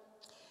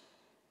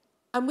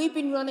 And we've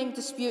been running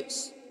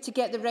disputes to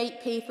get the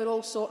right pay for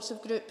all sorts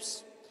of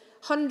groups.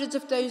 Hundreds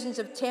of thousands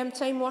of term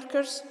time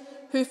workers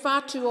who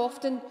far too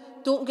often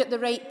don't get the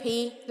right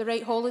pay, the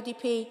right holiday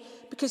pay,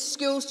 because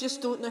schools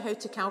just don't know how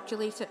to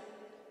calculate it.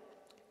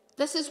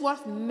 This is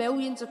worth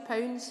millions of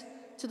pounds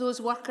to those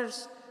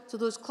workers, to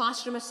those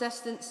classroom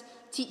assistants,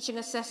 teaching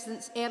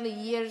assistants, early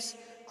years,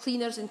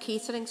 cleaners and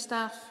catering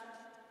staff.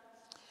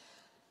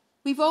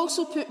 We've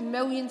also put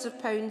millions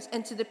of pounds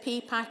into the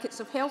pay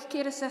packets of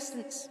healthcare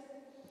assistants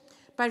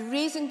by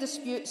raising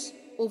disputes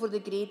over the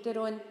grade they're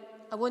on.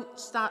 I won't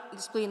start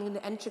explaining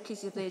the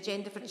intricacies of the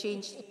Agenda for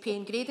Change pay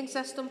and grading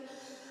system.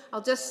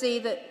 I'll just say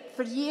that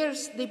for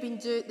years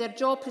their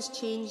job has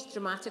changed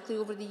dramatically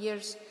over the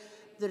years.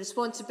 The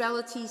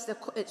responsibilities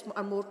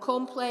are more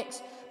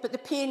complex, but the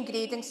pay and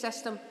grading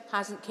system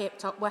hasn't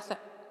kept up with it.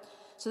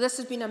 So this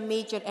has been a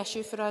major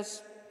issue for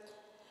us.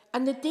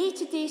 And the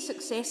day-to-day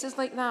successes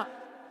like that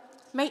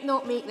might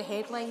not make the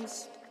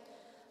headlines.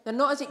 They're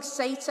not as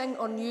exciting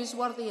or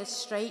newsworthy as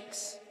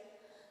strikes.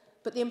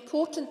 But the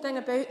important thing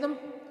about them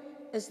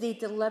is they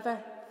deliver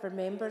for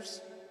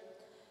members.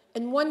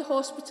 In one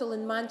hospital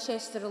in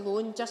Manchester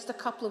alone, just a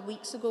couple of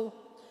weeks ago,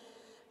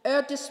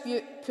 our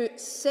dispute put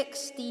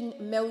 £16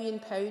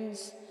 million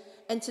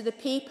into the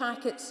pay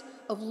packets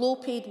of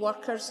low-paid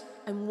workers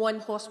in one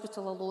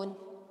hospital alone.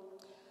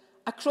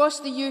 Across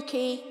the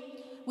UK,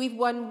 we've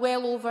won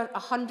well over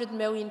 £100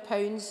 million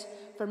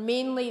for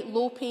mainly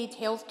low-paid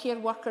healthcare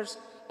workers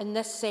in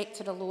this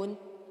sector alone.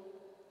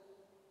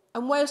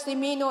 And whilst they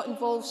may not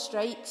involve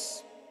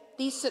strikes,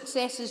 these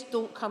successes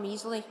don't come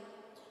easily.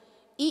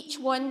 Each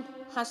one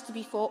has to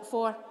be fought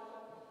for.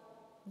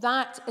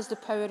 That is the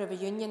power of a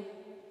union.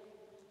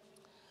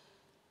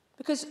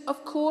 Because,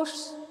 of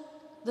course,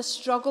 the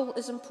struggle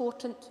is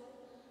important.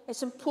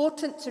 It's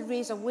important to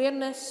raise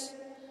awareness,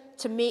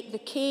 to make the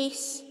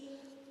case,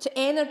 to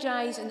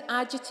energise and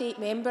agitate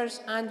members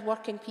and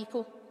working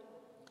people.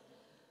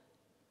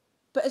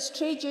 But as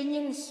trade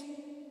unions,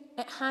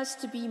 it has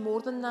to be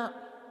more than that.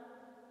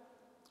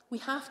 We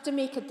have to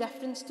make a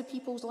difference to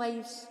people's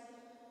lives.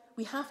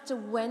 We have to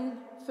win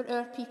for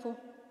our people.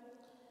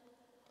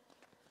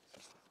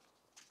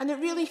 And it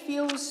really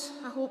feels,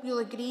 I hope you'll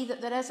agree,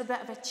 that there is a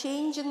bit of a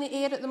change in the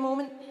air at the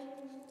moment.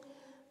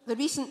 The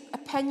recent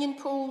opinion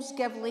polls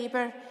give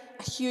Labour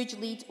a huge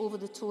lead over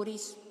the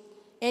Tories,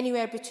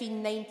 anywhere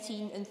between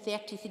 19 and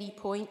 33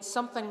 points,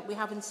 something we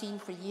haven't seen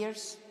for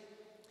years.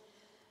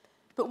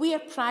 But we are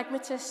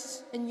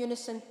pragmatists in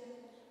Unison.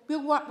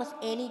 We'll work with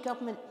any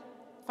government.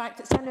 In fact,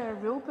 it's in our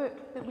rule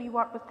book that we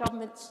work with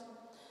governments.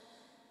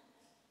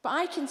 But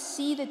I can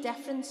see the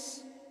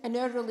difference in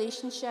our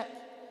relationship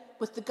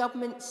with the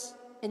governments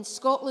in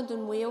Scotland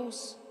and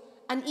Wales,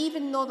 and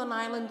even Northern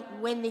Ireland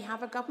when they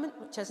have a government,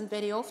 which isn't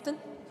very often.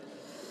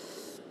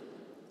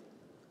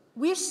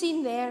 We're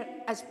seen there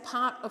as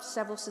part of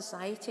civil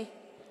society.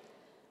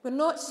 We're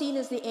not seen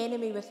as the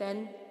enemy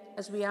within,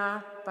 as we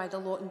are by the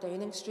lot in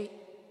Downing Street.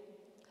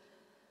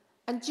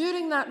 And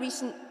during that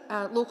recent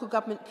local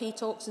government pay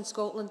talks in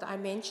Scotland that I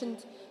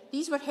mentioned,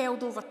 these were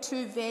held over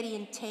 2 very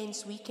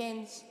intense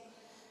weekends.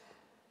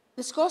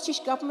 The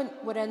Scottish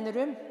Government were in the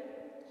room.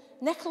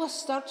 Nicola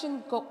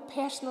Sturgeon got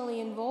personally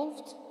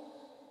involved,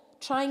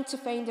 trying to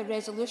find a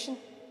resolution.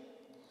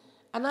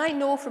 And I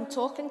know from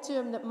talking to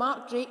him that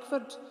Mark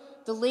Drakeford,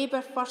 the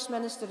Labour First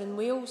Minister in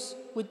Wales,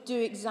 would do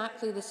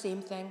exactly the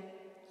same thing.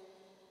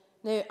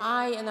 Now,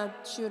 and I'm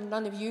sure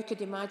none of you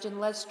could imagine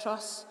Liz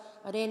Truss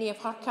or any of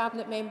her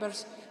cabinet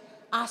members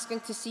asking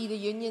to see the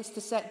unions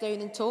to sit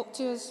down and talk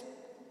to us.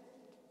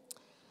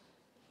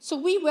 So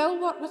we will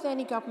work with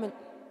any government,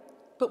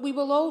 but we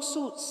will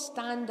also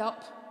stand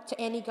up to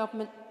any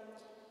government,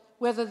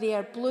 whether they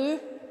are blue,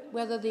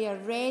 whether they are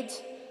red,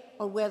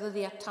 or whether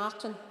they are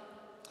tartan,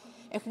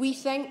 if we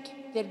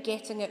think they're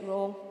getting it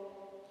wrong.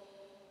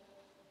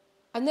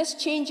 And this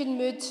change in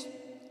mood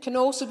can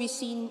also be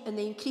seen in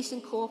the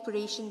increasing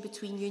cooperation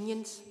between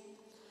unions.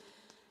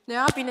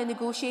 Now, I've been a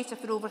negotiator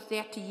for over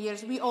 30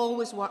 years. We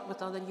always work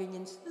with other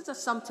unions. There's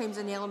sometimes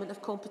an element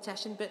of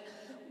competition, but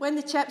when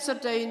the chips are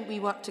down, we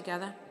work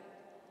together.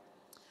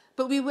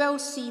 But we will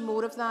see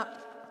more of that.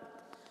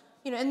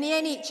 You know, in the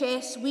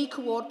NHS, we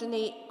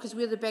coordinate, because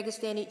we're the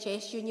biggest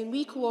NHS union,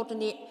 we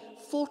coordinate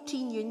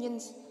 14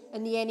 unions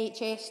in the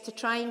NHS to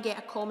try and get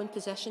a common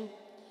position.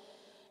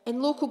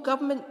 In local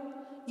government,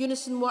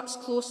 Unison works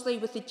closely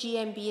with the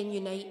GMB and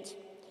Unite.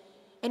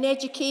 In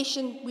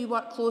education, we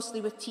work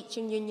closely with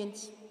teaching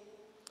unions.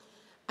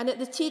 And at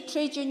the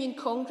Trade Union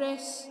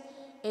Congress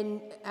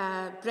in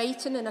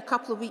Brighton in a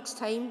couple of weeks'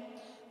 time,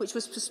 which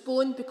was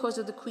postponed because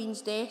of the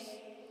Queen's death.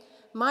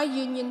 My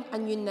union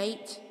and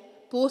Unite,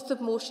 both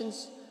have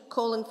motions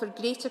calling for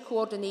greater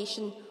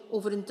coordination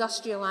over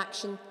industrial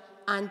action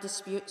and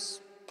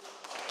disputes.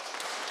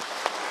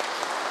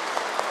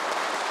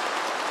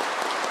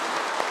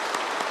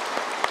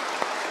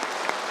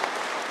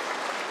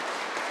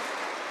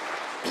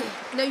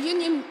 Now,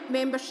 union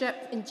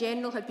membership in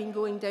general had been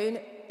going down.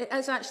 It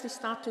is actually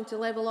starting to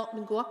level up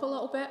and go up a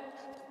little bit.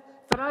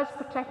 For us,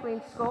 particularly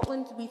in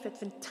Scotland, we've had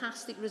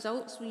fantastic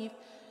results. We've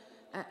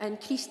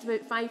increased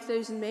about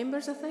 5,000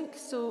 members, I think,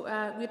 so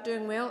we're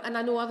doing well. And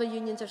I know other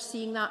unions are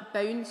seeing that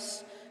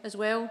bounce as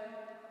well.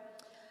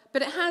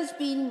 But it has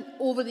been,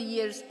 over the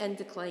years, in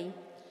decline,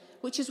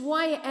 which is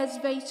why it is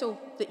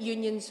vital that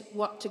unions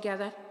work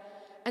together,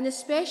 and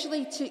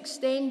especially to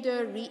extend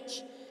our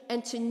reach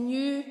into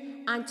new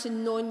and to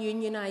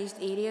non-unionised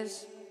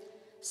areas.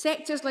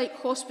 Sectors like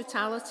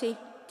hospitality,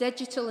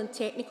 digital and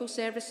technical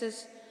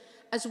services,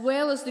 as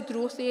well as the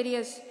growth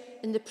areas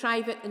in the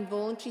private and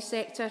voluntary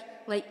sector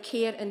like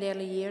care and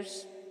early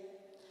years.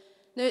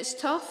 Now, it's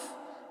tough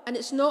and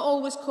it's not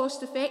always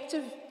cost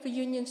effective for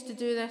unions to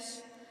do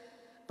this,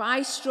 but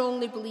I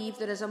strongly believe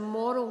there is a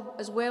moral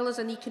as well as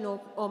an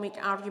economic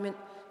argument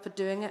for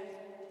doing it.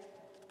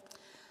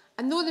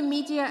 And though the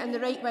media and the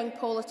right-wing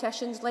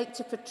politicians like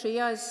to portray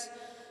us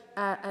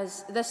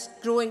as this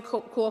growing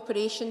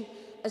cooperation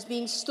as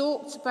being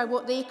stoked by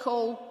what they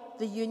call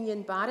the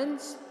union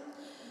barons,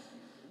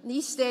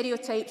 these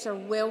stereotypes are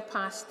well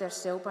past their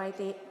sell-by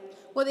date.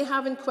 What they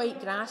haven't quite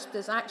grasped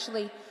is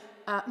actually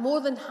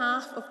more than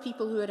half of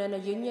people who are in a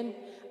union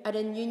are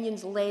in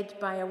unions led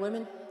by a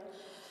woman.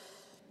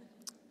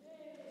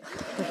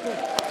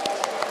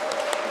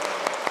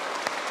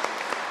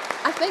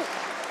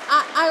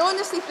 I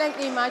honestly think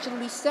they imagine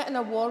we sit in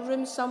a war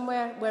room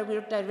somewhere where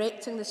we're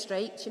directing the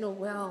strikes. You know,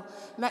 well,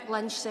 Mick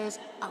Lynch says,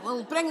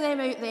 we'll bring them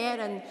out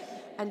there,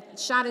 and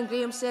Sharon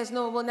Graham says,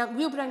 no, well, no,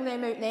 we'll bring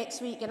them out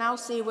next week, and I'll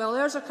say, well,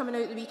 ours are coming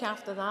out the week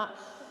after that.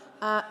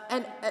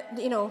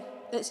 You know,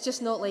 it's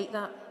just not like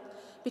that.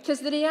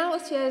 Because the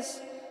reality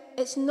is,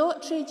 it's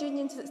not trade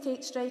unions that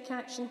take strike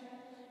action,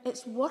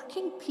 it's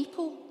working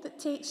people that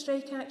take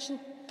strike action.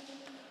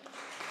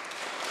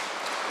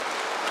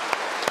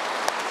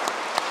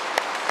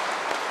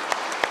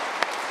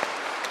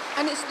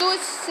 And it's those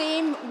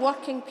same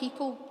working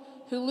people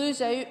who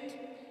lose out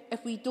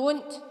if we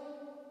don't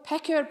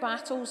pick our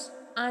battles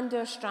and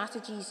our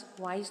strategies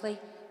wisely,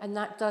 and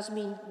that does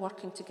mean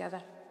working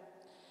together.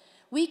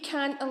 We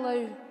can't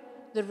allow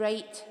the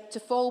right to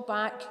fall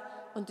back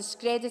on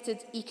discredited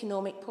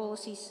economic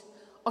policies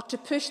or to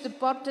push the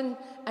burden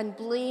and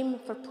blame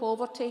for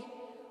poverty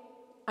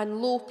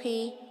and low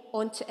pay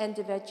onto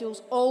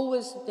individuals,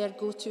 always their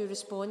go-to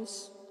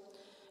response.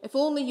 If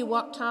only you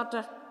worked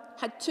harder,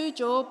 had 2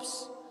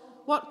 jobs,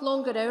 worked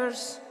longer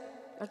hours,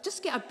 or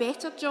just get a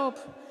better job,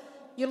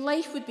 your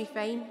life would be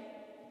fine.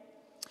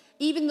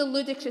 Even the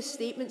ludicrous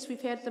statements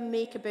we've heard them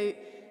make about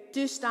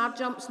do star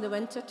jumps in the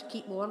winter to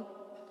keep warm,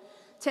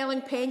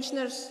 telling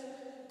pensioners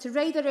to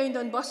ride around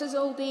on buses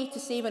all day to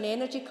save on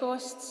energy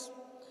costs.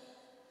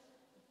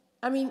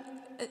 I mean,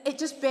 it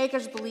just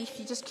beggars belief.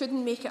 You just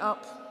couldn't make it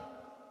up.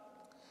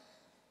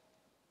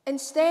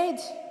 Instead,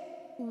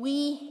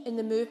 we in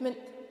the movement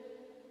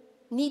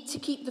need to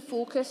keep the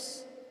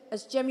focus,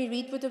 as Jimmy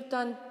Reid would have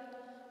done,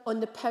 on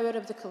the power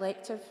of the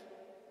collective.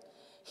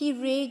 He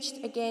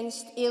raged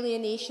against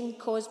alienation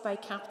caused by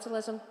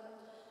capitalism,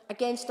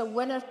 against a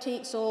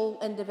winner-takes-all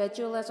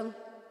individualism.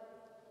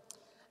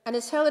 And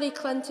as Hillary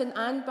Clinton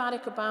and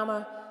Barack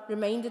Obama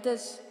reminded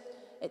us,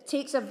 it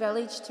takes a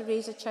village to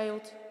raise a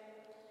child,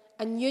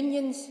 and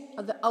unions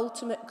are the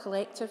ultimate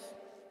collective.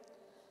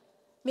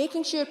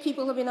 Making sure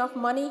people have enough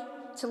money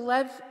to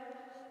live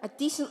a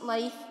decent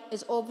life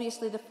is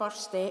obviously the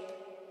first step.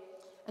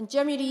 And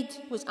Jimmy Reid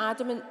was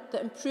adamant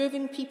that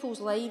improving people's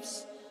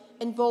lives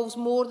involves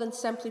more than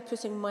simply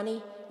putting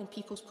money in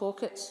people's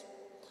pockets.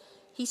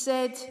 He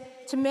said,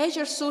 to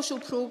measure social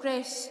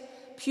progress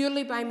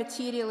purely by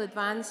material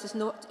advance is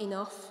not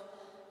enough.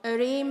 Our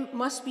aim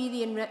must be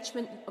the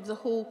enrichment of the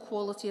whole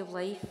quality of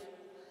life.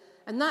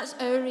 And that's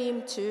our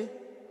aim too.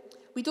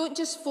 We don't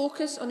just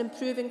focus on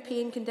improving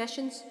pay and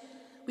conditions,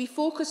 we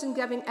focus on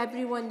giving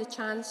everyone the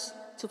chance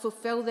to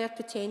fulfil their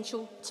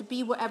potential, to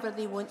be whatever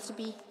they want to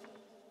be.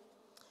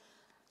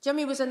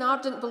 Jimmy was an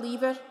ardent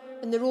believer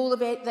in the role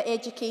that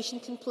education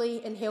can play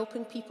in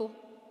helping people.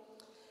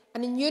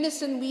 And in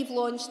Unison, we've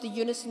launched the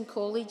Unison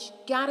College,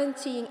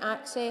 guaranteeing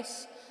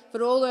access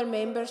for all our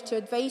members to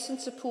advice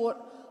and support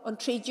on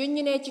trade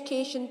union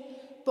education,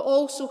 but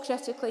also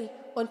critically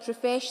on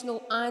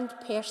professional and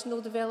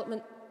personal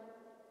development.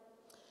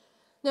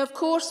 Now, of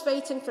course,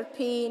 fighting for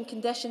pay and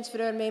conditions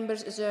for our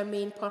members is our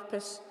main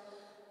purpose,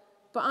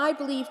 but I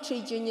believe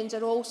trade unions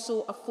are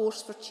also a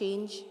force for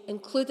change,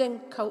 including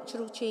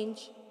cultural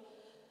change.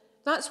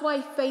 That's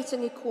why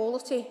fighting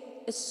equality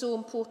is so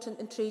important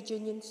in trade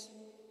unions.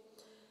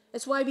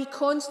 It's why we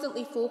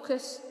constantly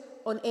focus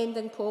on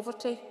ending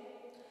poverty.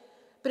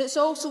 But it's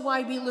also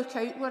why we look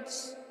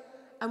outwards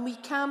and we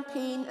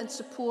campaign and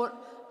support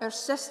our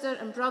sister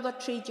and brother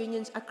trade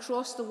unions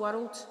across the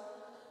world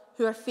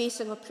who are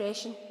facing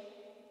oppression.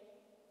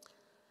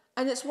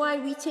 And it's why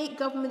we take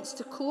governments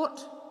to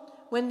court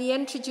when they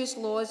introduce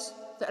laws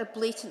that are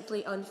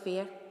blatantly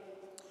unfair,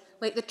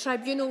 like the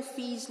tribunal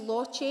fees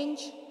law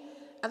change.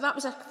 And that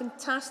was a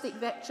fantastic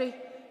victory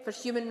for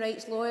human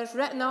rights lawyers,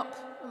 written up,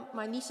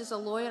 my niece is a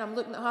lawyer, I'm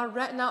looking at her,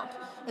 written up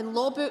in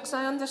law books,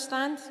 I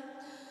understand,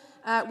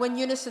 when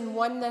Unison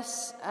won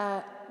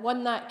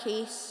that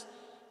case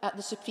at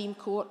the Supreme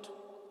Court.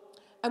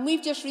 And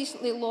we've just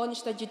recently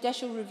launched a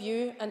judicial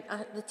review, and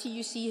the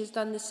TUC has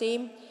done the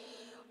same,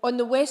 on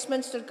the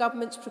Westminster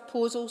Government's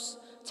proposals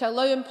to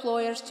allow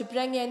employers to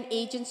bring in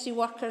agency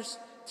workers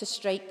to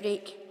strike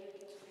break.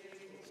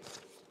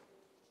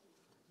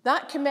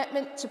 That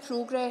commitment to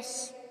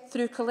progress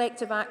through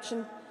collective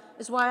action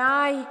is why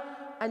I,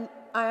 and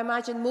I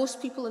imagine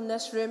most people in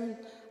this room,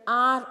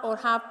 are or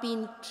have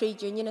been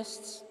trade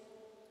unionists.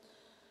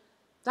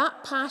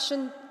 That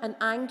passion and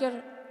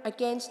anger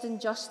against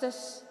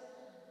injustice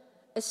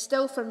is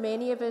still, for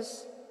many of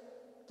us,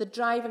 the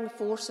driving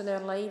force in our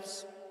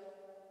lives.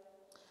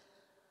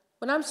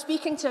 When I'm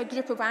speaking to a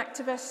group of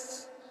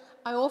activists,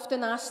 I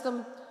often ask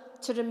them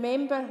to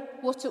remember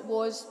what it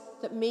was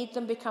that made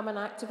them become an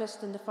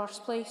activist in the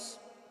first place.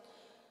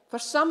 For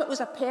some, it was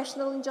a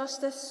personal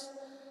injustice.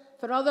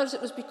 For others,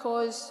 it was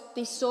because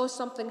they saw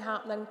something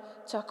happening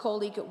to a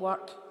colleague at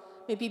work,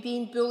 maybe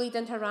being bullied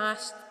and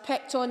harassed,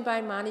 picked on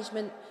by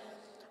management,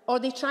 or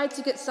they tried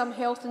to get some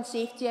health and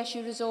safety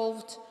issue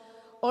resolved,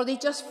 or they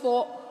just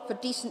fought for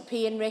decent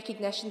pay and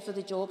recognition for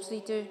the jobs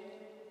they do.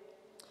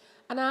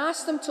 And I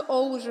asked them to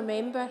always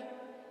remember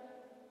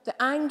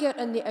the anger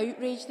and the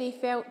outrage they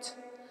felt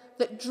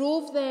that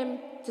drove them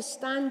to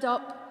stand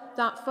up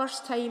that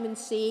first time and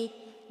say,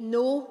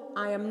 "No,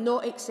 I am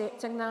not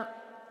accepting that."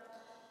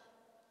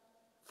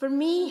 For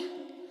me,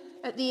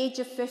 at the age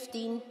of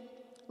 15,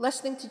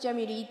 listening to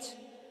Jimmy Reid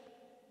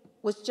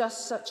was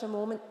just such a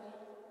moment.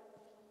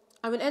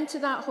 I went into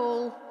that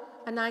hall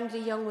an angry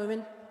young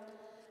woman,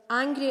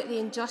 angry at the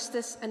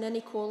injustice and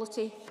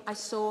inequality I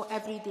saw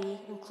every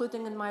day,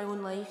 including in my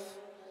own life.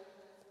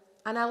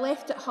 And I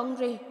left it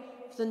hungry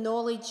for the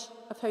knowledge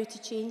of how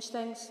to change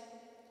things.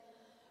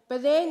 By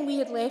then, we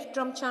had left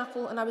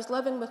Drumchapel, and I was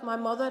living with my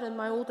mother and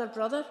my older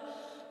brother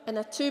in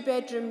a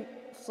two-bedroom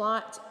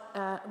flat,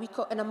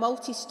 in a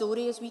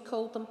multi-storey, as we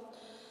called them,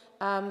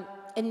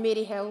 in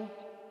Maryhill.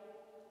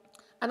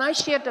 And I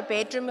shared a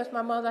bedroom with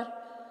my mother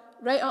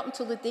right up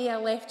until the day I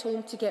left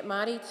home to get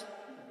married.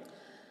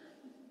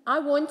 I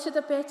wanted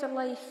a better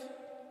life,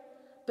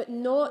 but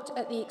not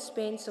at the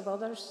expense of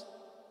others.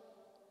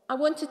 I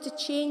wanted to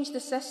change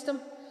the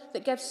system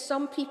that gives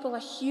some people a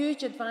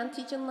huge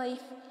advantage in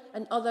life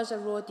and others a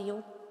raw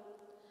deal.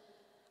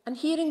 And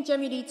hearing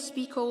Jimmy Reid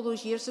speak all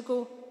those years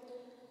ago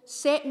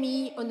set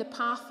me on the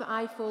path that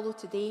I follow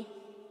today.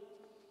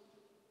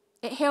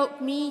 It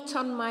helped me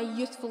turn my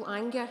youthful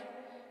anger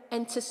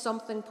into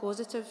something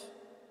positive.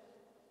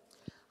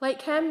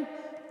 Like him,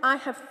 I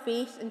have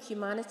faith in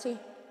humanity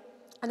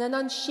and an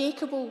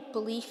unshakable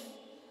belief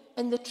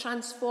in the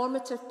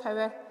transformative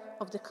power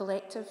of the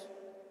collective.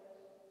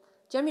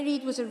 Jimmy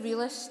Reid was a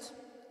realist,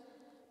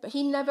 but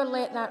he never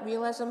let that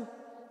realism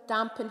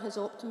dampen his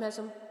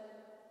optimism,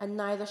 and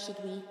neither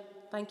should we.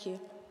 Thank you.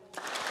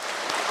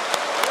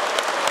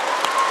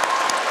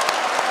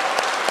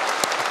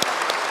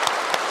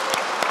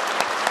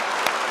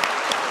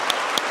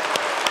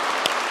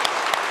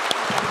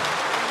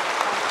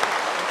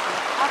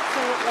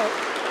 Absolutely.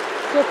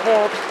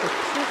 Superb.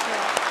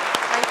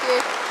 Thank you.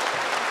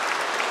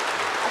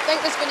 I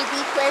think there's going to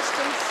be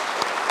questions.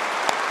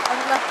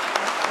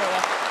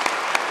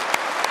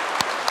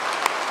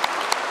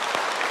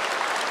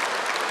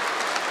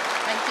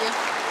 Thank you.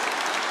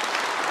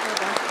 Well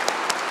done.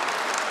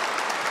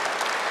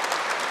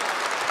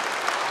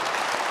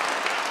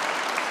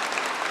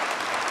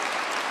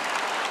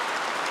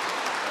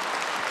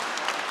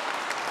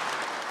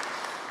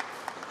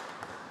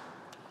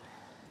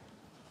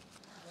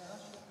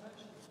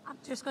 I'm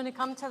just going to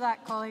come to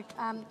that, colleague.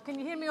 Can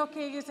you hear me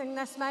okay using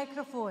this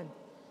microphone?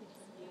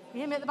 You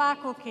hear me at the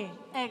back okay?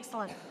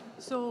 Excellent.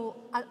 So,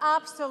 an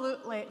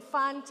absolutely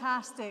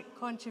fantastic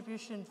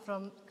contribution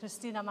from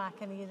Christina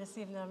McInerney this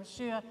evening. I'm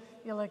sure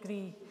you'll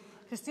agree.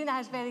 Christina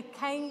has very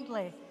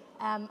kindly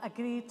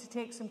agreed to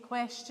take some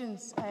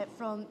questions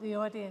from the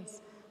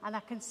audience. And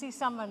I can see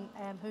someone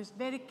who's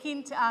very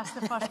keen to ask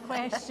the first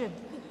question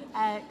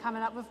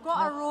coming up. We've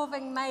got a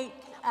roving mic,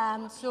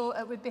 so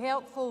it would be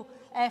helpful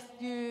if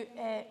you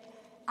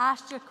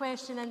asked your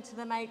question into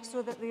the mic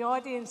so that the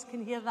audience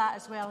can hear that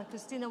as well. And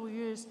Christina will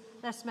use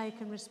this mic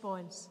in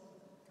response.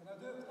 Can I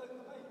do it without the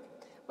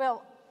mic?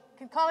 Well,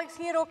 can colleagues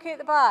hear okay at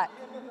the back?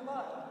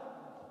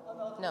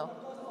 No.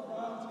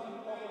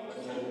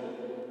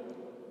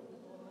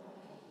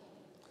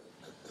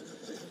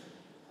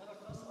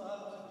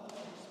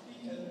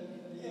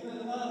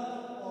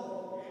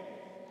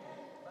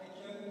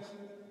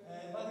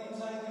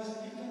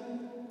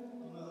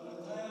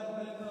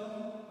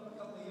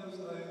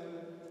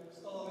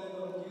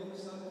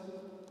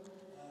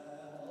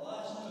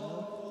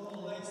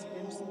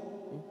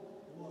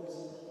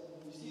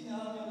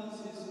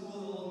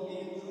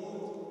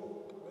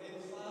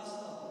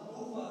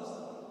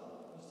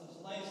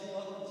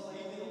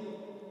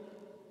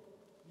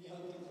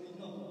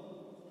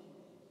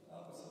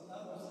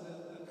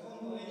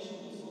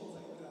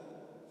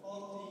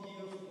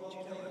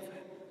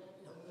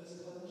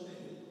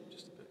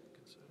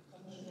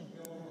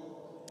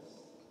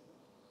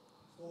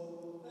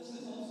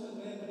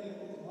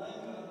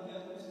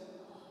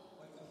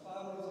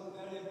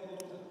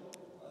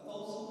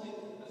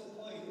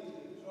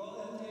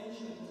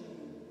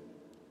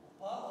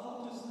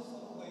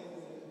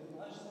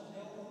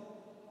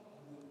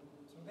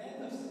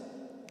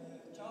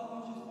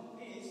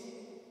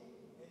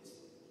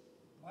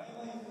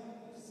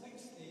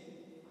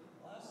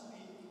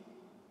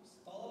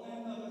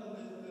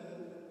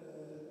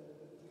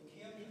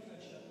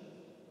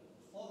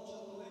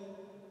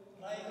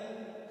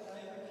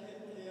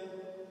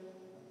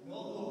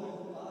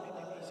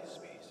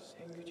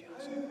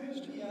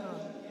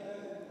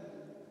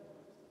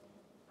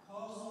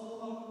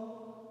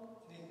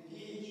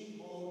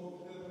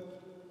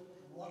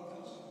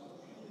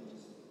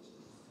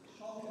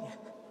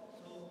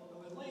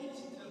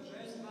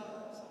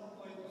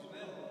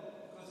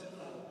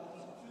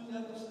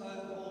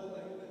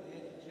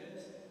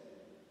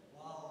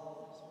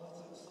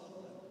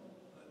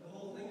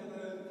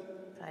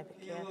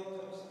 private care.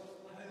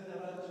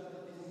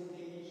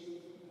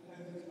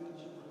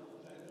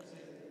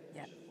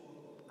 Yeah.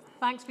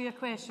 Thanks for your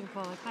question,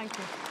 Colin. Thank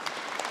you.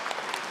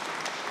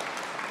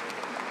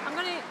 I'm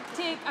going to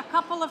take a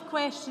couple of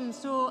questions.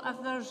 So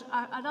if there's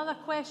another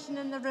question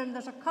in the room,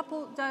 there's a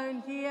couple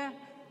down here.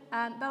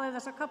 And Billy,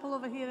 there's a couple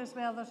over here as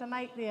well. There's a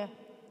mic there.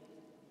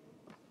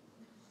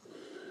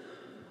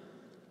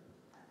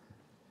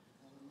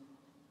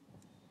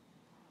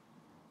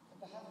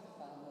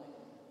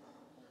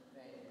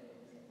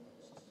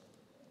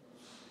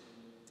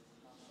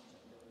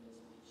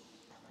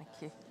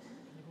 Thank you.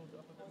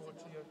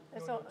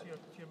 It's all,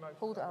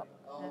 Hold it up.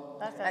 yeah,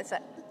 that's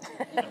it.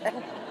 That's it.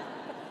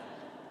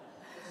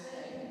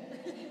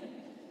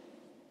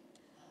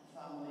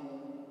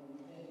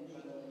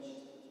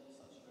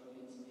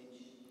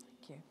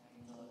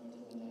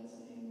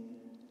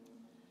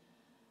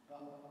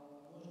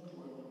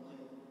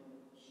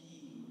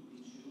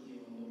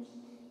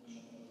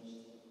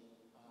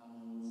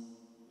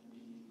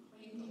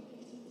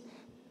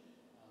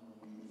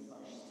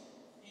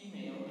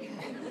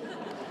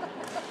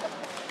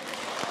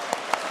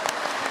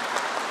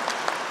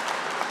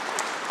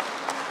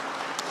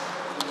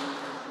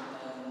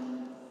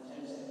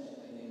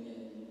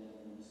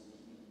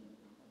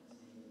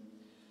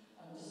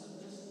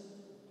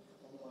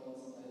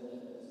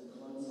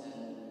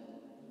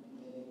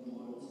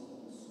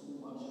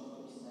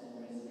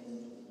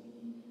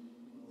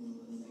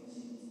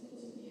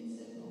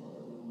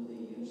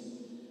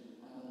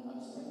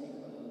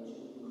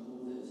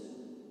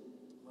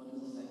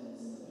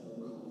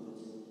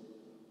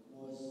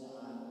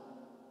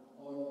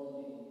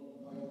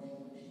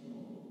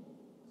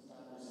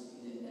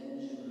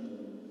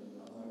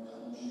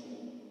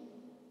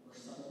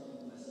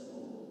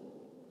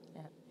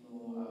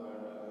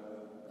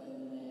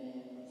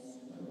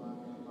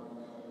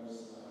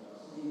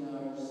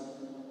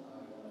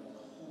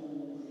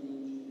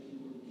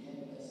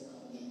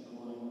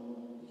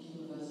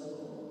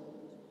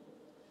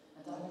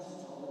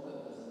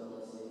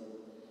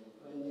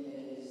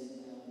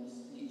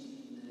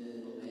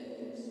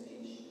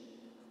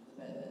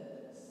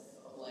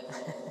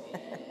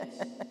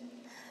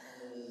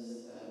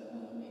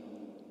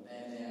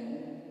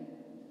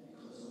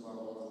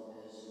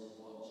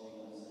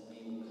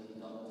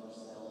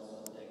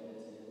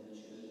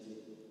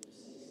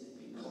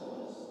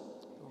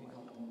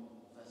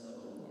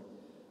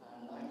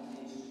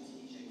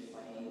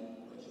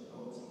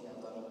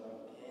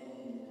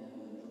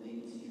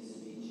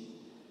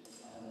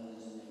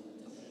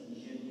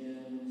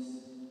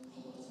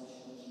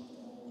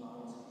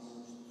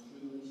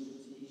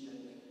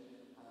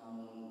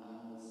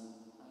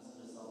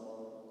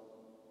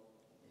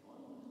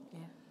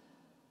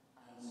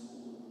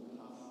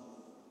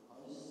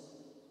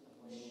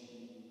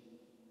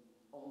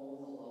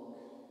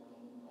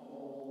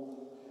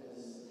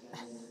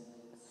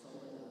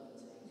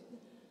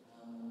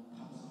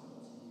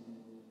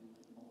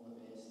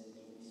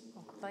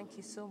 Thank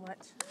you so much. I'll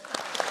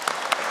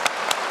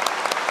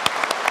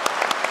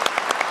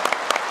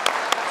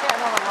take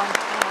another one.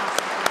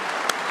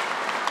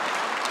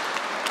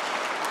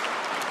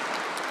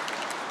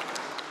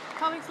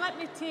 Colleagues, let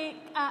me take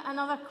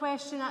another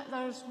question.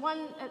 There's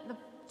one at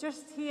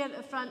just here at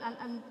the front,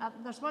 and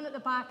there's one at the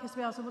back as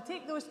well. So we'll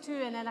take those two,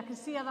 and then I can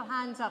see other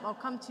hands up. I'll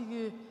come to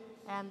you.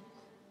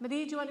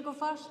 Marie, do you want to go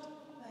first?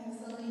 Thanks,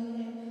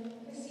 Lily.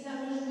 Christina, I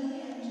was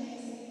really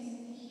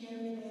interested to hear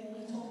you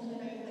talking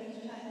about life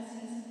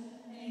chances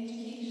and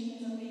education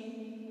as a way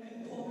out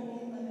of poverty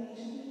and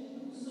liberation for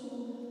people. So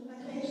my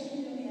question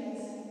really is,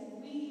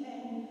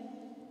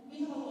 we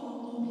have a lot of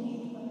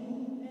low-paid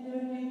women in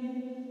our union,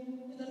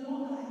 but they're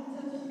not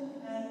active,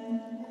 and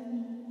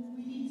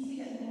we need to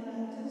get them more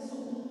active. So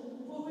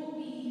what would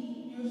be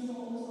your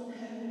thoughts on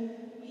how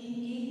we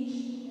engage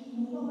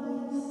and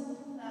mobilise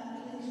that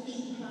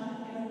relationship part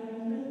of our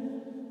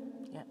movement?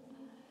 Yeah.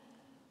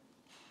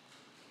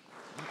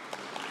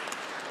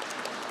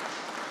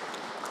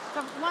 So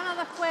one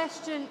other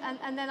question,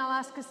 and then I'll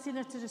ask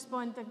Christina to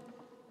respond. The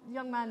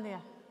young man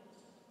there.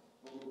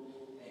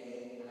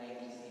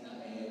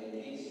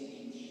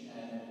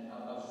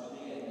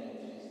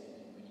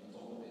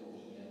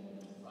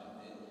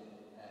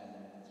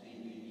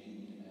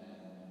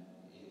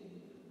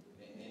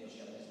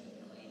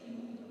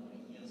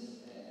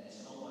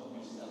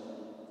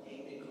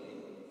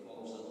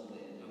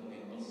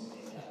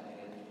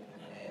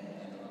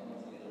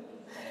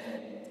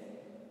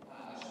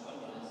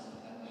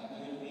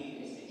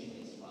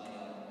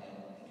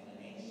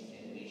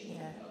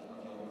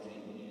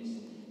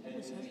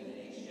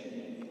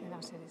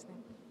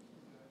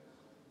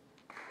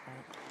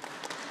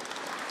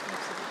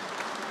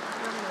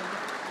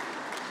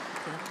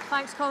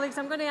 Thanks, colleagues.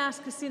 I'm going to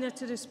ask Christina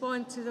to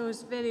respond to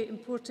those very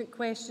important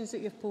questions that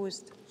you've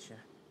posed. Sure.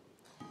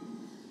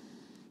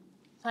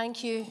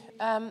 Thank you.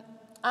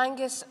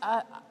 Angus,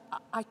 I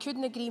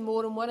couldn't agree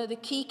more. And one of the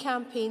key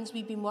campaigns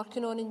we've been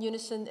working on in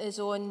Unison is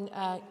on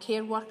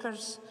care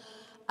workers.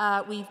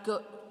 We've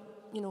got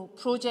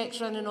projects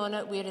running on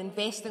it. We're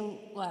investing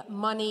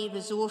money,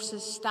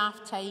 resources,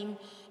 staff time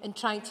in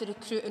trying to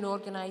recruit and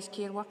organise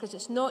care workers.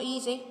 It's not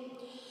easy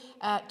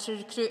to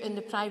recruit in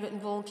the private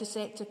and voluntary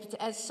sector, but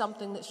it is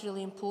something that's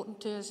really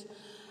important to us.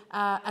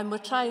 And we're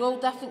trying all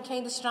different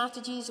kind of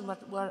strategies, and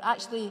we're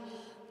actually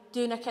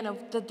doing a kind of,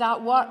 did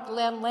that work,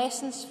 learn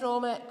lessons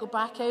from it, go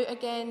back out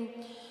again.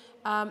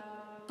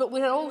 But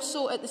we're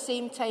also at the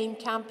same time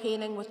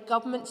campaigning with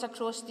governments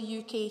across the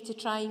UK to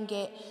try and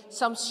get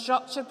some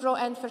structure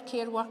brought in for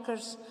care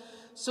workers.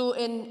 So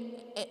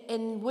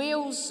in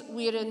Wales,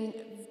 we're in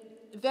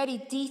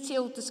very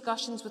detailed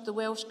discussions with the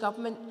Welsh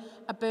Government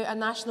about a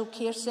national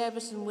care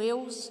service in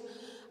Wales,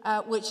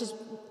 which is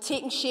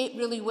taking shape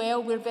really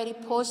well. We're very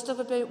positive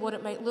about what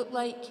it might look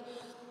like.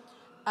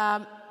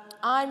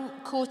 I'm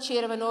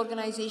co-chair of an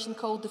organisation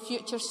called the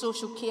Future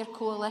Social Care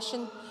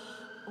Coalition,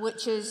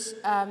 which is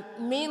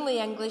mainly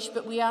English,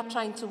 but we are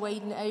trying to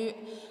widen it out.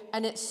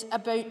 And it's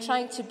about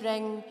trying to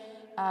bring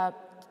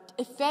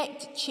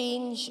effect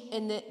change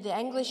in the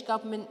English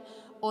government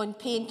on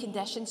pay and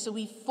conditions. So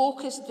we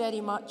focused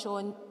very much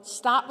on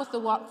start with the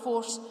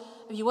workforce.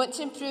 If you want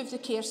to improve the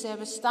care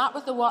service, start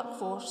with the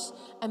workforce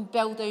and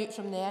build out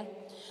from there.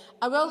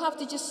 I will have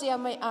to just say a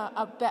bit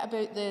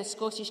about the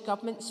Scottish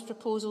Government's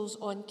proposals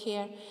on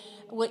care,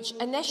 which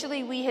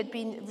initially we had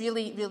been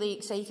really, really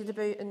excited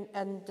about,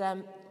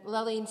 and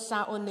Lillian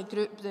sat on the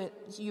group that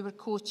you were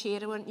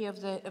co-chair, weren't you,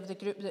 of the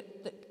group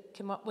that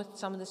came up with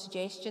some of the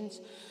suggestions.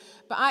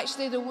 But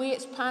actually, the way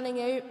it's panning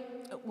out,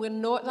 we're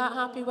not that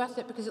happy with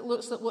it, because it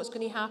looks like what's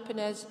going to happen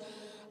is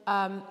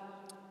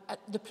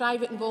the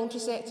private and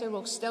voluntary sector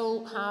will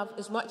still have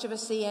as much of a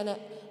say in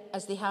it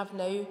as they have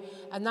now,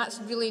 and that's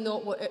really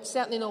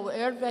certainly not what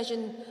our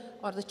vision,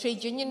 or the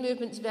trade union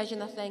movement's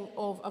vision, I think,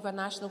 of a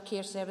national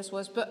care service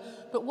was.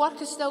 But work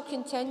is still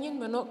continuing.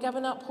 We're not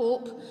giving up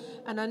hope,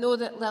 and I know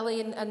that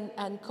Lillian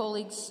and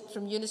colleagues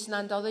from Unison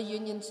and other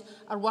unions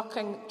are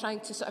working, trying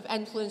to sort of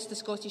influence the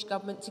Scottish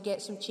Government to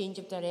get some change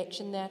of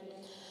direction there.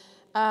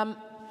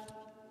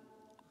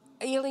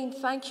 Aileen,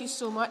 thank you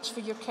so much for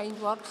your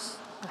kind words.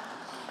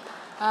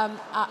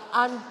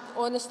 I'm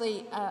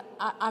honestly,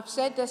 I've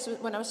said this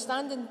when I was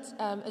standing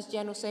as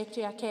General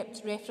Secretary. I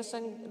kept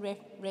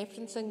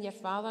referencing your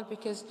father,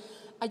 because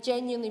I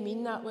genuinely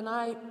mean that. When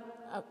I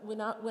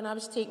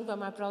was taken by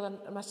my brother,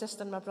 my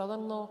sister, and my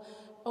brother-in-law,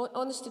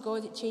 honest to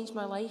God, it changed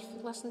my life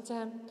listening to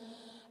him.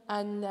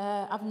 And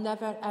I've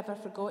never ever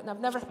forgotten.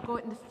 I've never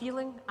forgotten the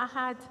feeling I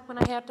had when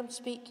I heard him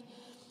speak.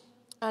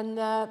 And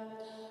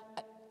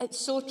it's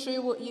so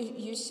true what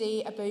you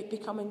say about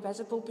becoming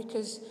visible,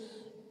 because.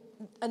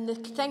 And the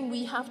thing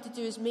we have to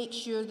do is make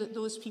sure that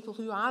those people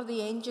who are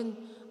the engine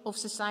of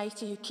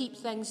society, who keep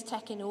things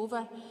ticking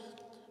over,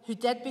 who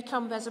did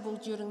become visible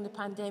during the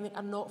pandemic,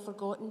 are not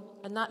forgotten.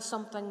 And that's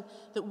something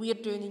that we're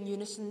doing in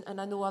Unison, and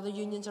I know other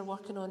unions are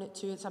working on it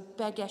too. It's a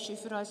big issue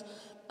for us.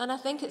 And I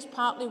think it's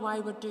partly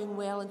why we're doing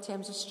well in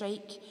terms of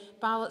strike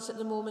ballots at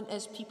the moment,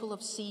 is people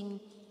have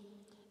seen,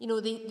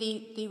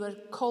 they were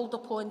called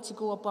upon to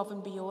go above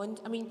and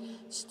beyond. I mean,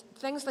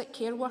 things like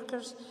care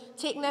workers,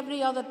 taking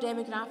every other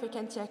demographic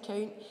into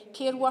account,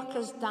 care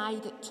workers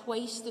died at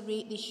twice the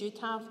rate they should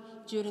have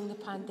during the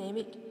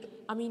pandemic.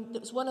 I mean,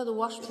 it was one of the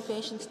worst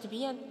professions to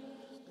be in,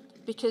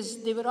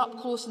 because they were up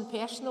close and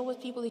personal with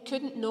people. They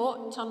couldn't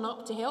not turn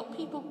up to help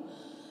people.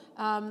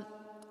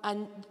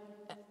 And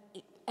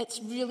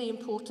it's really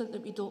important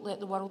that we don't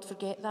let the world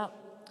forget that.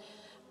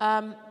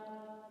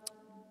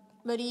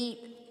 Marie,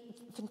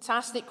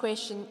 fantastic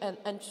question,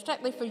 and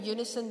particularly for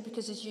Unison,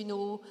 because as you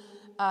know,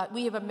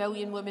 we have 1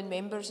 million women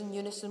members in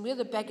Unison. We're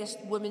the biggest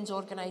women's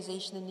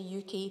organisation in the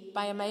UK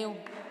by a mile.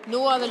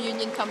 No other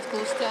union comes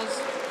close to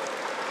us.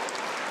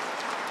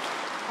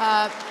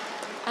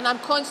 And I'm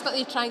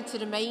constantly trying to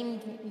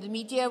remind the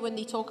media when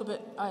they talk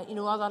about,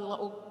 other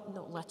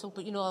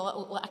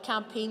a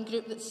campaign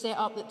group that's set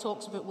up that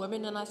talks about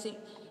women, and I say, do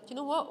you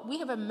know what? We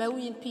have 1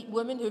 million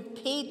women who've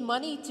paid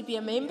money to be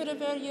a member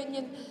of our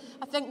union.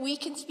 I think we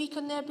can speak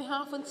on their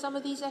behalf on some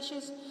of these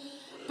issues.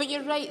 But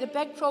you're right, the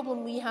big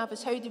problem we have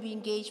is how do we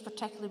engage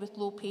particularly with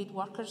low-paid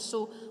workers.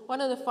 So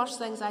one of the first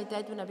things I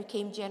did when I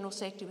became General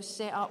Secretary was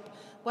set up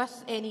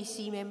with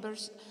NEC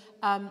members,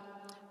 and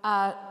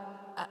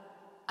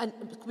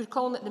we're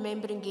calling it the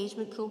Member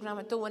Engagement Programme.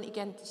 I don't want to,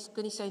 again, it's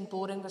going to sound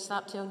boring if I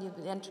start telling you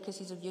about the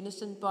intricacies of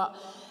Unison, but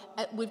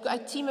we've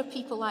got a team of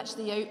people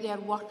actually out there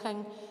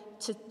working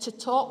to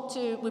talk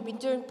to. We've been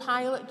doing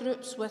pilot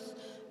groups with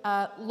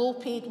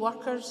low-paid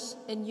workers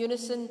in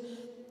Unison,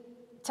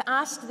 to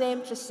ask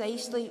them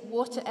precisely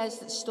what it is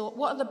that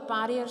what are the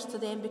barriers to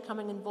them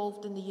becoming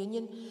involved in the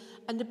union.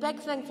 And the big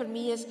thing for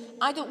me is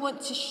I don't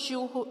want to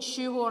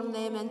shoehorn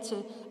them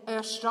into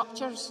our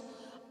structures.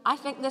 I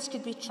think this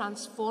could be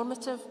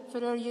transformative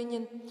for our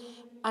union,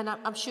 and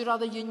I'm sure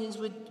other unions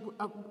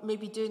are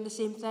maybe doing the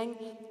same thing.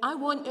 I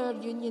want our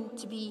union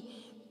to be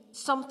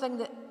something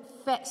that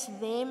fits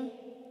them,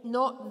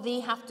 not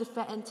they have to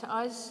fit into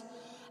us.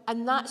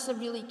 And that's a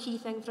really key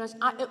thing for us.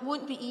 It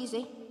won't be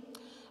easy.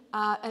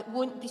 It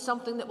won't be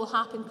something that will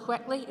happen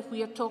quickly if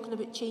we are talking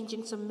about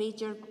changing some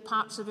major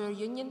parts of our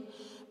union,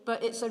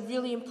 but it's a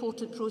really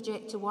important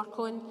project to work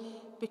on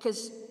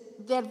because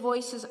their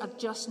voices are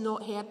just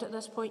not heard at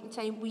this point in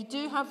time. We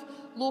do have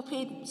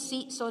low-paid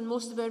seats on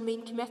most of our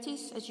main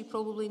committees, as you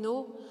probably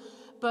know,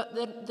 but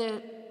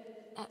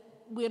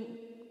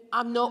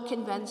I'm not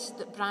convinced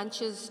that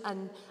branches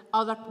and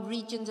other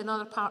regions and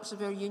other parts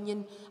of our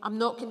union, I'm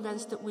not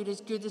convinced that we're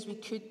as good as we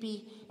could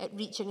be at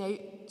reaching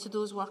out to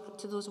those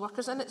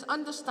workers. And it's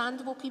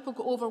understandable. People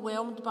get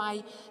overwhelmed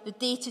by the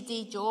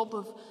day-to-day job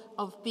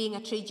of being a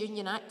trade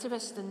union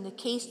activist and the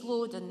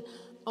caseload and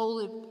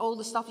all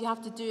the stuff you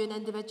have to do in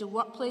individual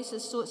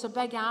workplaces. So it's a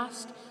big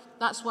ask.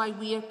 That's why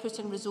we are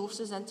putting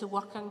resources into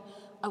working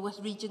with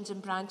regions and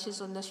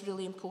branches on this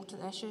really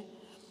important issue.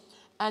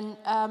 And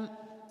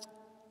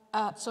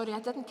sorry, I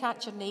didn't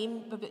catch your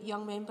name about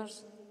young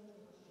members.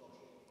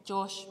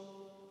 Josh.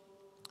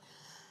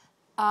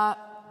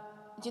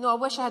 Do you know, I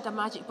wish I had a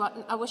magic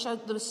button. I wish there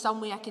was some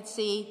way I could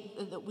say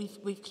that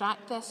we've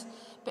cracked this.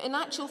 But in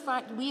actual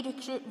fact, we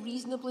recruit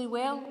reasonably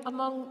well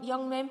among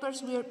young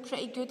members. We're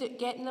pretty good at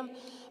getting them.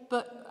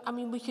 But, I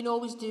mean, we can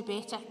always do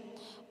better.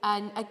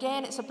 And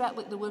again, it's a bit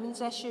like the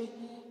women's issue.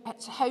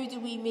 It's how do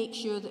we make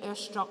sure that our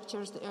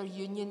structures, that our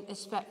union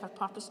is fit for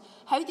purpose?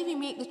 How do we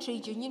make the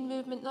trade union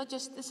movement,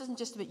 this isn't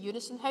just about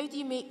unison, how do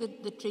you make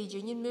the trade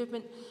union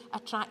movement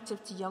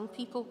attractive to young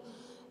people?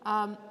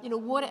 You know,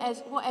 what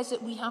is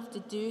it we have to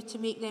do to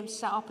make them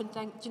sit up and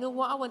think, do you know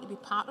what, I want to be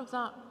part of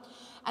that?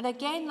 And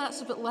again,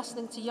 that's about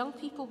listening to young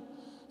people.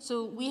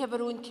 So we have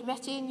our own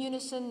committee in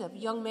Unison of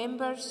young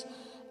members,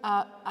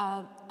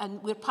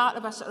 and we're part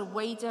of a sort of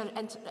wider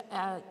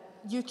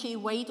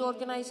UK-wide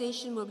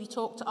organisation where we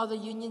talk to other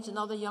unions and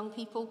other young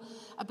people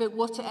about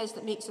what it is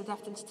that makes a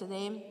difference to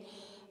them.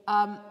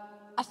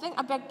 I think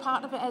a big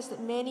part of it is that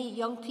many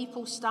young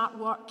people start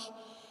work,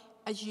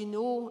 as you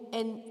know,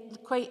 in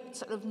quite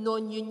sort of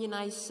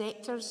non-unionised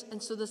sectors,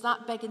 and so there's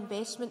that big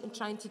investment in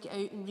trying to get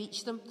out and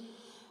reach them.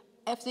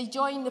 If they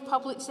join the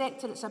public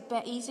sector, it's a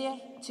bit easier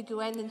to go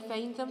in and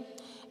find them,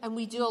 and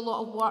we do a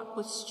lot of work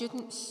with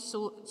students,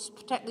 so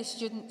particularly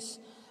students.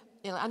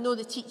 You know, I know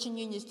the teaching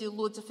unions do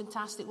loads of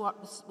fantastic work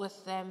with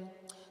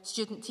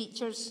student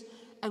teachers,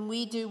 and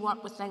we do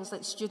work with things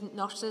like student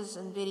nurses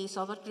and various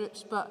other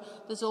groups,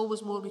 but there's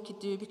always more we could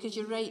do, because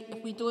you're right,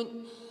 if we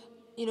don't,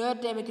 you know, our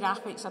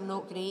demographics are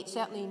not great.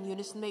 Certainly in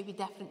Unison, might be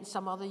different in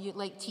some other,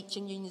 like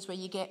teaching unions where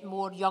you get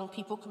more young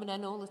people coming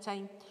in all the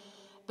time.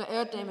 But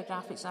our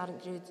demographics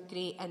aren't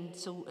great, and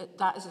so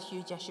that is a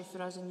huge issue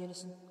for us in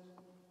Unison.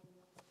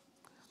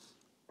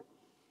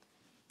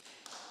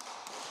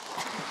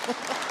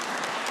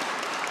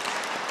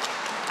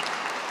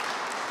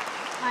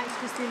 Thanks,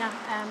 Christina.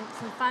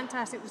 Some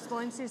fantastic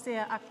responses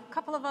there. A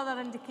couple of other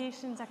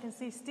indications. I can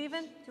see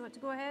Stephen. Do you want to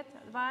go ahead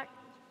at the back?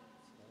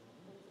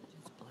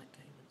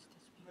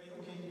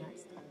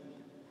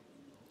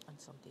 And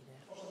somebody there.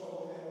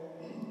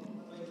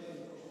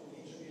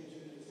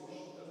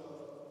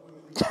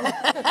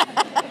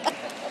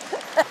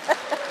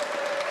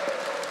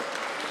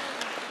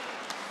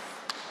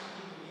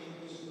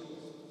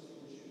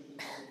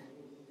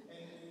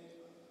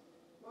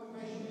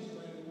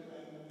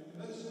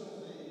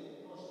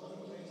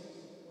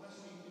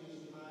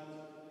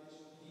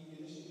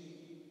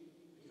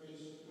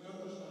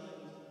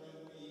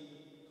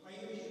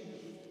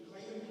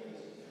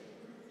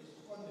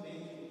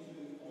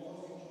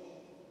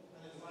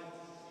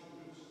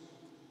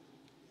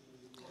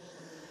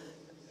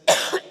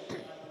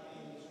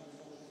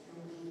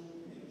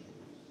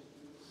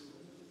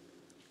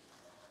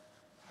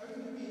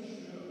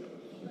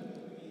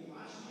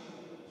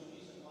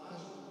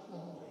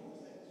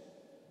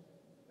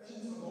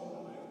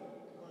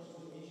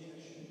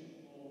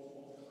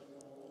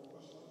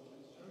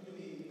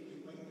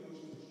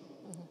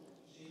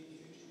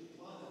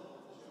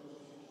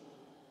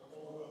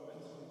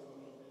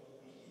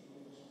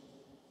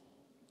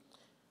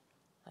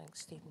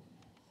 Thanks, Stephen.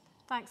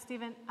 Thanks,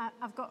 Stephen.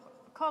 I've got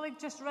a colleague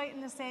just right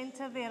in the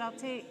centre there. I'll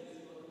take...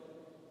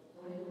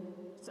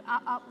 So,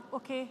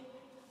 OK.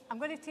 I'm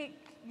going to take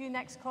you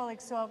next, colleague,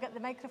 so I'll get the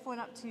microphone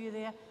up to you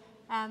there.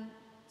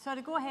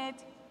 Sorry, go ahead.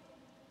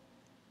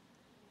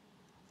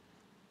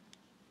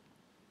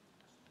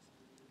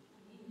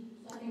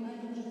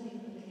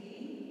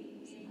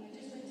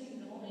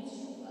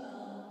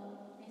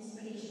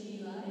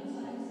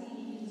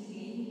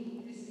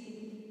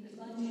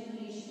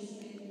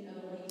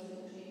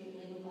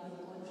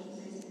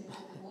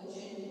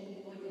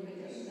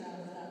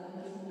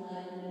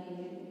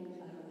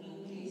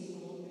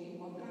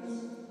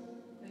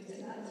 But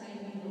at that time,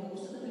 we were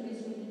also the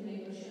biggest union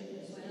membership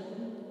as well,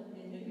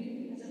 in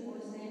Newry, as it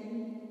was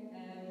then.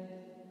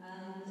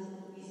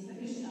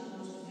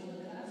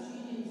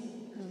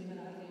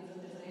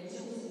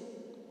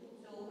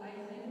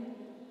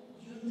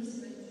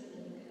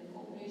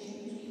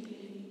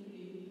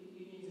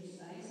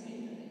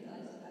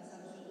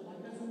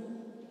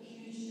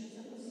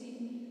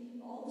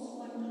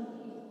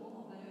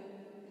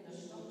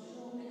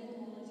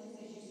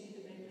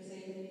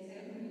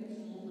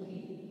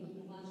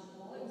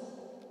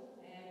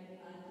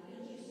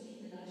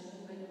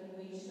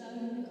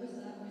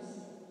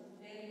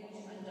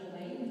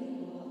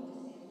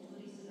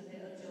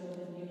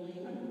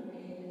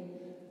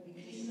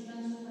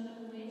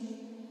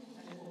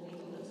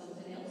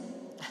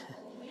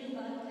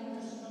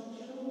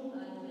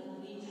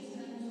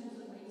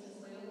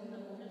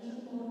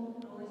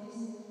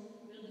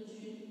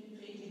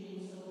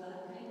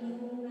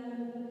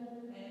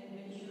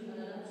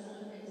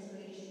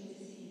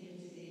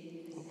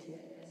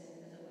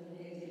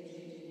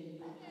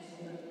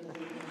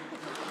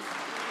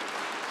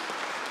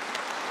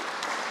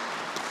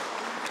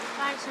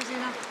 much,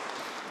 Rosina.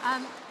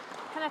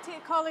 Can I take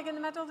a colleague in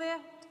the middle there?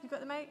 You got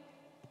the mic?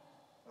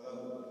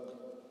 Hello.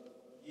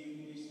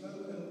 You've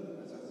spoken,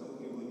 as I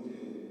thought you would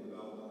do,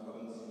 about the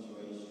current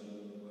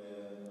situation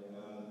where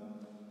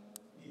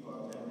people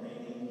are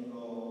campaigning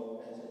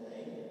for better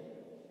pay,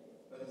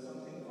 but there's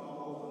something far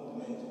more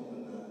fundamental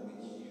than that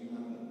which you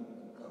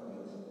haven't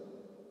covered,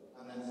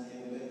 and that's the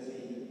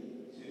ability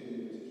to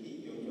keep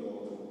your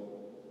job,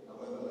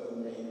 however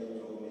low paid the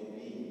job may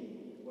be.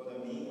 What I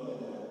mean by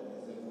that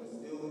is that we're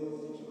still in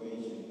a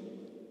situation,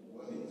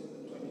 well into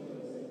the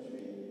 21st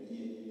century, the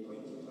year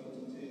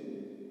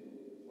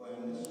 2022, where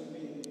unless you've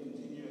been in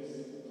continuous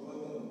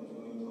employment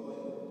with your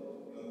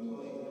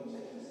employer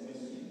actually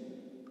dismiss you,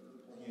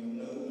 and you have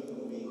no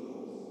legal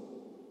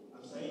recourse.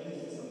 I'm saying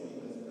this as somebody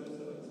who has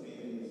personal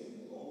experience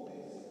of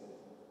this,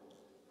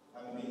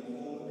 having been a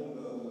former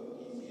member of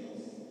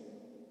PCS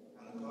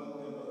and a current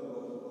member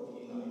of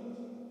Unite.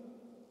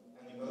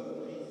 And in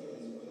both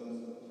cases, when I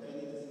was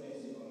fairly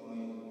dismissed by my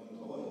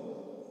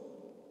employer,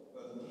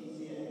 both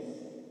PCS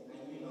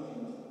and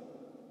Unite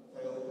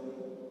failed me.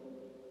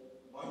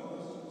 My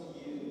question to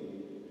you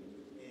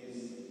is,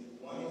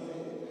 why is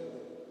it that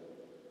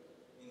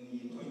in the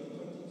year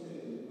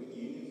 2022, when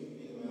unions have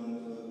been around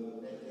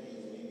for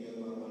decades, maybe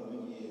over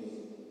 100 years,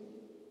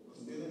 we're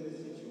still in the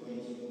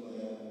situation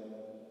where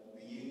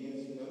the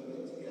unions don't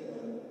get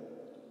together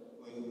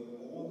with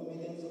all the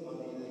millions of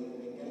money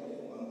they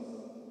get from us,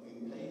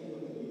 we pay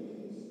for the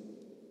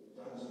unions,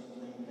 to actually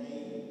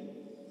campaign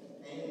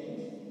to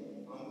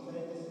end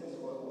unfair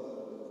dismissal at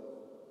work.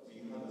 So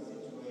you have a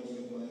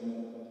situation where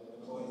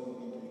employees can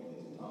be taken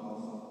to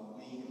task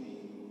legally,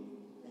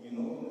 and you're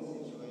not in a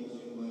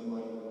situation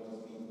whereby you've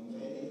just been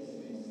unfairly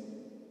dismissed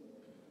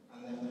and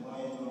left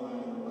high and dry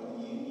by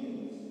the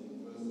unions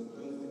who are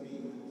supposed to be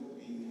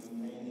actively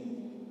campaigning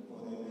for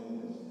their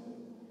members.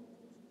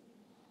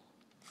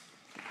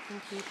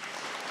 Thank you.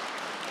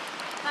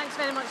 Thanks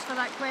very much for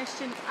that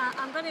question.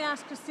 I'm going to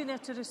ask Christina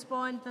to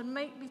respond. There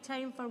might be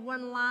time for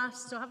one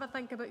last, so have a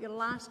think about your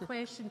last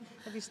question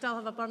if you still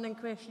have a burning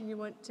question you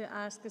want to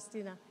ask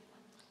Christina.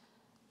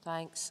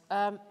 Thanks.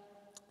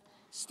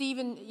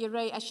 Stephen, you're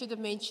right, I should have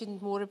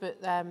mentioned more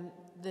about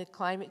the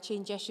climate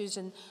change issues,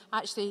 and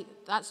actually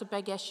that's a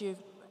big issue.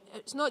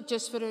 It's not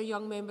just for our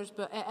young members,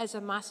 but it is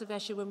a massive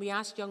issue when we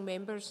ask young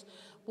members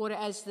what it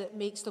is that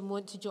makes them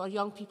want to join, or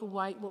young people,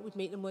 what would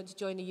make them want to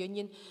join a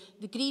union.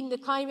 The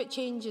climate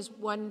change is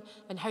one,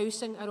 and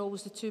housing are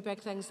always the two big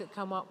things that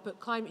come up, but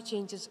climate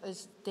change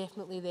is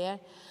definitely there.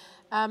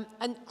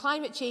 And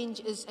climate change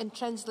is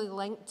intrinsically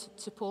linked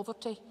to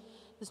poverty.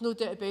 There's no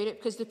doubt about it,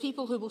 because the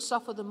people who will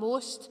suffer the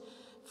most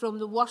from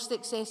the worst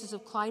excesses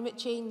of climate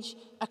change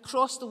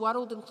across the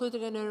world,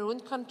 including in our own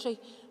country,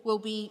 will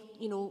be,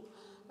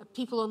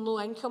 people on low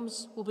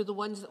incomes will be the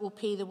ones that will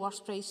pay the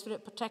worst price for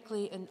it,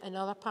 particularly in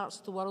other parts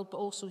of the world, but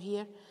also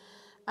here.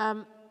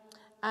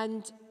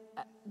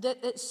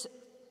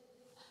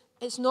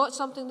 It's not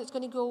something that's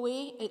going to go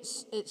away.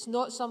 It's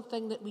not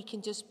something that we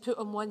can just put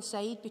on one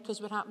side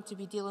because we happen to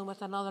be dealing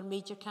with another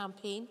major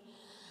campaign.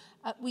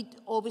 We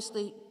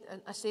obviously,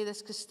 and I say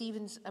this because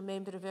Stephen's a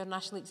member of our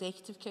National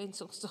Executive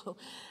Council, so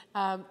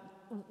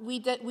we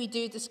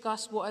do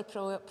discuss what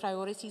our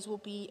priorities will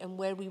be and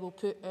where we will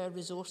put our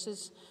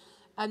resources.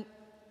 And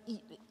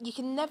you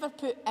can never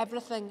put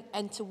everything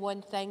into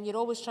one thing. You're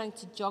always trying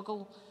to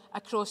juggle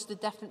across the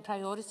different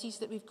priorities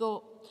that we've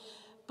got.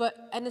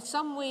 But in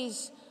some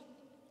ways,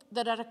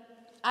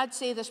 I'd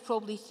say there's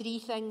probably three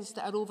things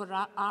that are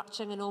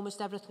overarching in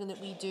almost everything that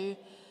we do.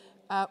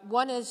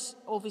 One is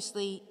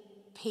obviously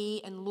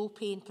pay and low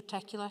pay in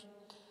particular.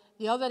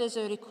 The other is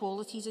our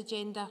equalities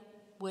agenda,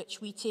 which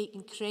we take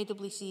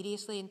incredibly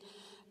seriously.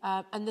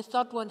 And the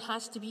third one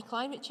has to be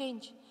climate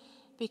change,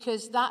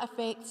 because that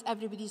affects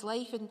everybody's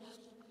life. And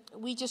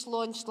we just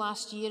launched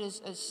last year,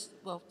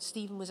 well,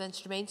 Stephen was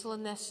instrumental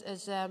in this,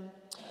 as our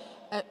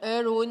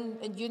own,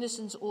 and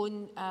Unison's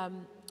own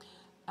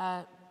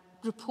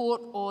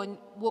report on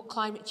what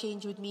climate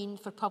change would mean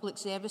for public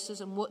services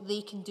and what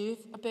they can do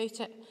about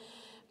it.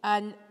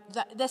 And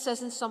this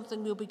isn't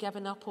something we'll be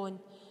giving up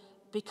on,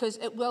 because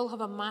it will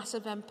have a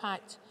massive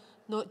impact,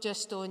 not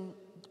just on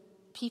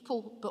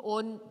people, but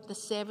on the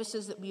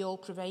services that we all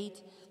provide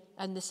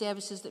and the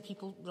services that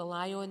people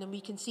rely on. And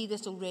we can see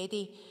this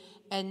already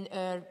in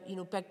our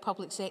big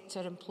public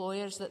sector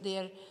employers, that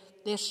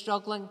they're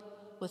struggling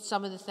with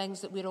some of the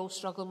things that we're all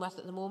struggling with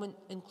at the moment,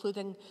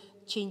 including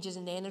changes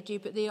in energy.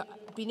 But they are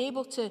being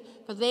able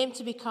for them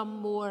to become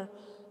more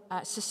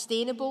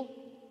sustainable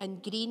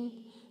and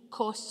green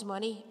costs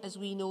money, as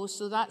we know.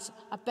 So that's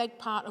a big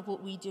part of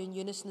what we do in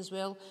Unison as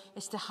well,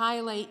 is to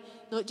highlight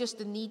not just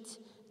the need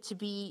to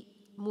be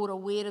more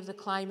aware of the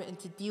climate and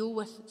to deal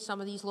with some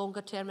of these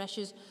longer term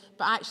issues,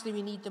 but actually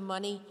we need the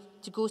money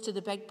to go to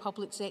the big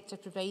public sector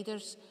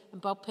providers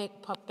and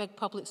big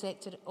public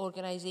sector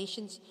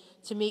organisations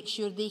to make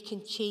sure they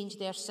can change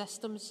their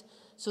systems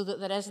so that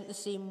there isn't the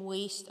same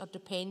waste or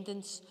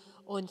dependence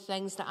on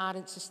things that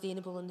aren't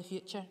sustainable in the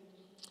future.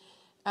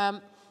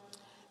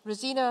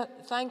 Rosina,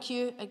 thank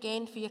you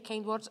again for your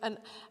kind words. And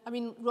I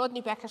mean,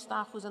 Rodney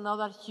Bickerstaff was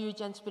another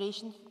huge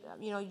inspiration.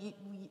 You know,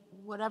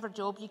 whatever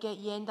job you get,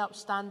 you end up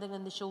standing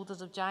on the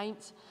shoulders of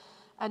giants.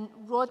 And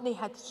Rodney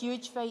had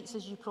huge fights,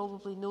 as you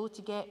probably know,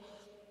 to get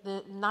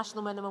the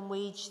national minimum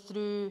wage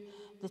through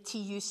the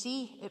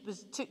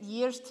TUC. Took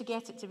years to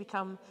get it to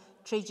become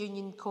Trade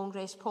Union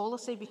Congress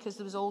policy because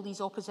there was all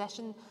these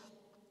opposition.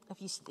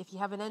 If you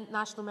have a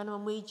national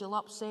minimum wage, you'll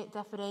upset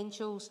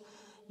differentials,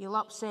 you'll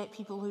upset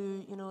people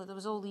who, you know, there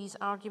was all these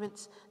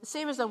arguments. The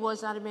same as there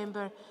was, I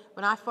remember,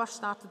 when I first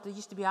started, there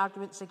used to be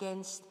arguments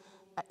against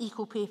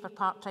equal pay for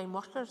part-time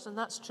workers, and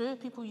that's true.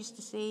 People used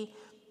to say,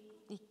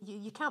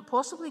 you can't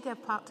possibly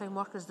give part-time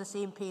workers the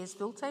same pay as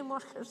full-time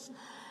workers.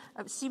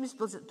 It seems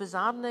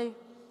bizarre now.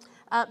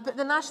 But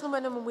the national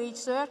minimum wage,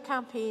 so our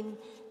campaign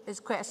is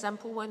quite a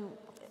simple one.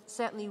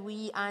 Certainly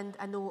we, and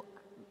I know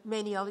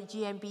many other,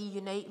 GMB,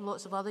 Unite and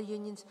lots of other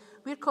unions,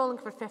 we're calling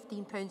for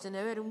 £15 an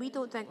hour, and we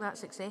don't think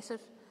that's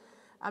excessive.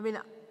 I mean,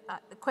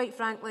 quite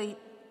frankly,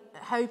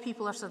 how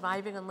people are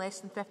surviving on less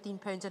than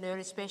 £15 an hour,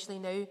 especially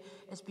now,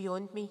 is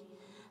beyond me.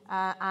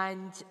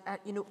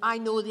 You know, I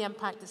know the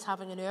impact it's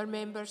having on our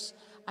members.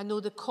 I know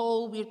the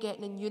call we're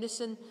getting in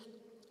unison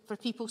for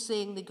people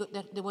saying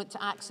they want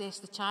to access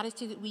the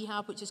charity that we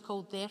have, which is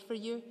called There For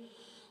You.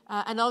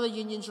 And other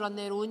unions run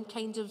their own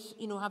kind of,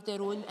 you know, have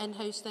their own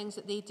in-house things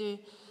that they do.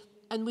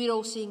 And we're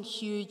all seeing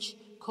huge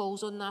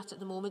calls on that at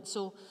the moment.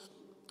 So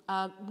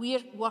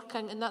we're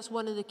working, and that's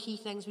one of the key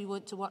things we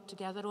want to work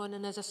together on.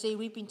 And as I say,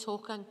 we've been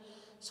talking.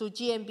 So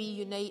GMB,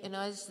 Unite and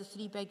us, the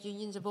three big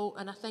unions have all,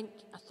 and I think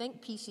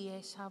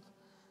PCS have,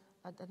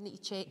 I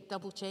need to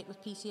double check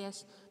with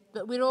PCS,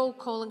 but we're all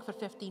calling for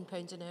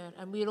 £15 an hour,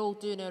 and we're all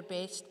doing our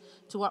best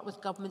to work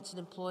with governments and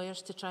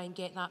employers to try and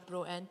get that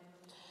brought in.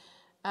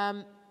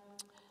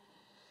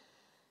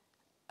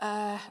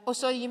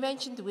 Sorry, you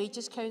mentioned the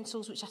wages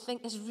councils, which I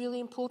think is really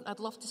important. I'd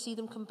love to see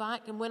them come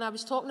back. And when I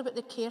was talking about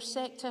the care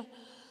sector,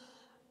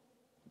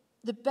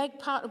 the big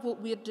part of what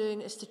we're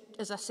doing is to,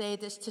 as I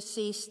said, is to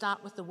say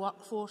start with the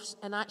workforce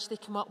and actually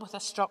come up with a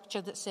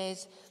structure that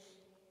says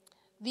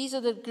these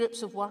are the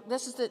groups of work.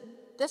 This is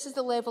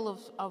the level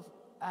of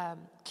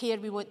care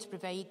we want to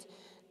provide.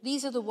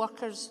 These are the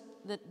workers.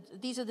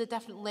 These are the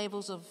different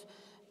levels of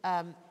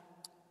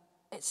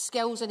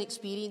skills and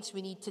experience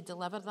we need to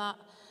deliver that.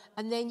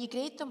 And then you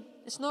grade them.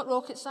 It's not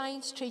rocket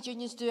science. Trade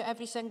unions do it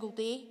every single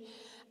day.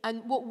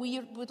 And what we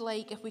would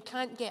like, if we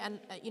can't get,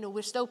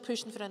 we're still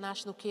pushing for a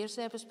national care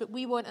service, but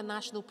we want a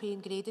national pay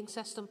and grading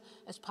system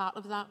as part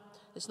of that.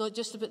 It's not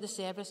just about the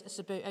service, it's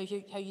about how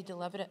you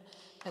deliver it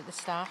at the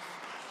staff.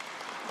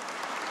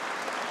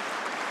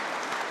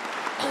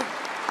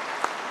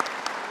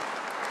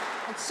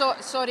 And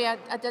sorry, I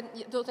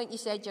don't think you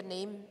said your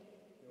name.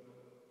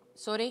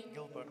 Sorry?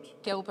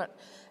 Gilbert.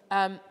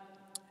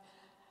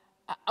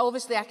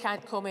 Obviously, I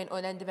can't comment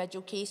on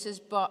individual cases,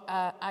 but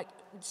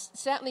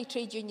certainly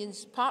trade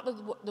unions, part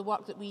of the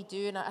work that we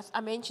do, and I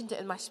mentioned it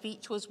in my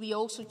speech, was we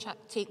also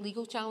take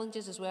legal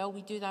challenges as well.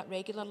 We do that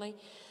regularly.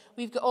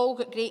 We've all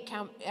got great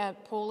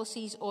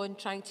policies on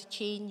trying to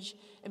change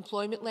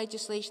employment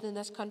legislation in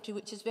this country,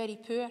 which is very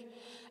poor.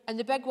 And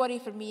the big worry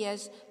for me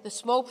is the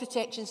small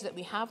protections that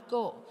we have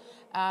got.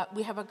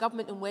 We have a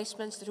government in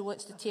Westminster who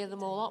wants to tear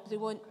them all up.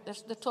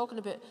 They're talking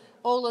about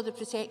all of the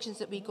protections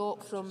that we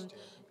got from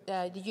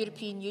the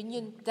European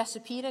Union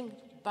disappearing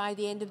by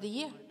the end of the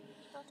year.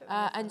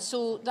 And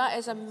so that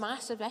is a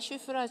massive issue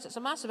for us.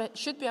 It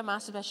should be a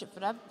massive issue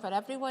for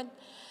everyone.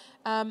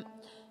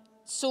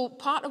 So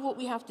part of what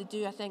we have to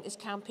do, I think, is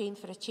campaign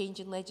for a change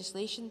in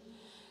legislation.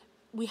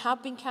 We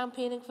have been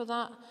campaigning for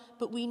that,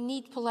 but we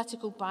need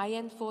political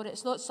buy-in for it.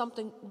 It's not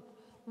something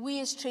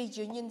we as trade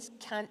unions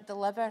can't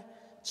deliver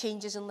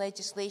changes in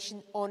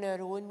legislation on our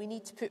own. We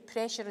need to put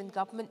pressure on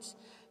governments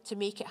to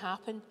make it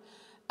happen.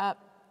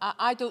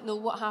 I don't know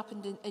what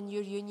happened in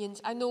your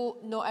unions. I know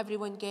not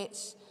everyone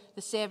gets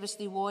the service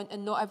they want,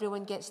 and not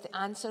everyone gets the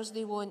answers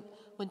they want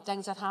when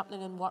things are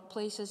happening in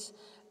workplaces.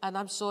 And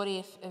I'm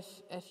sorry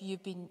if you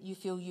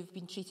feel you've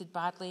been treated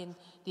badly and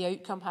the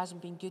outcome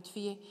hasn't been good for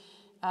you.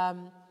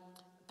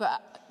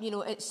 But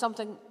it's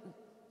something.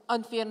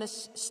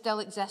 Unfairness still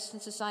exists in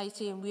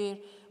society, and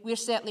we're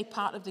certainly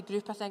part of the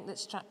group, I think,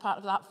 that's part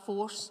of that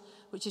force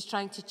which is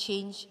trying to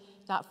change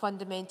that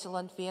fundamental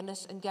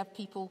unfairness and give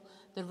people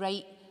the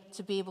right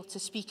to be able to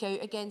speak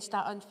out against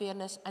that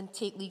unfairness and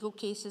take legal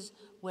cases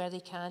where they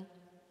can.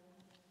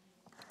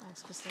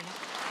 Thanks, Christina.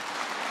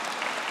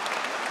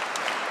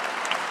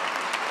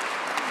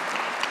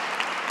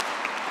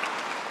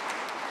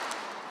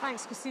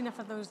 Thanks, Christina,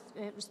 for those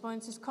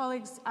responses.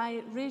 Colleagues,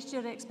 I raised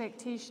your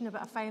expectation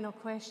about a final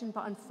question,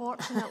 but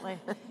unfortunately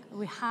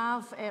we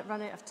have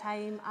run out of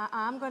time.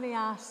 I'm going to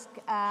ask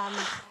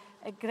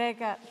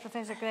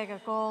Professor Gregor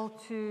Gall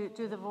to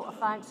do the vote of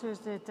thanks, who is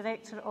the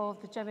director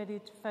of the Jimmy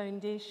Reid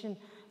Foundation.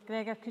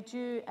 Gregor, could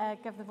you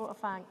give the vote of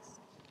thanks?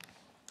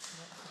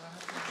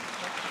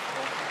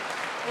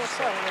 Oh,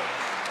 sorry.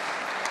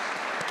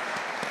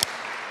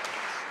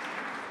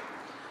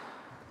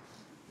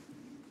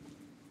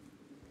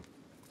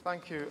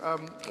 Thank you.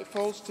 It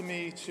falls to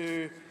me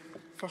to,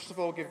 first of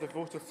all, give the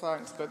vote of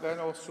thanks, but then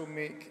also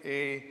make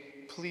a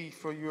plea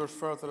for your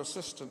further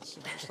assistance.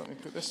 Just let me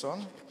put this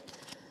on.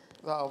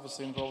 That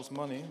obviously involves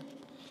money.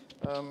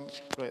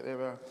 Right, there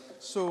we are.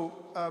 So,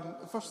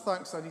 the first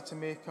thanks I need to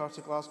make are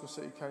to Glasgow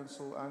City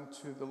Council and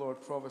to the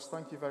Lord Provost.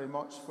 Thank you very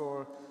much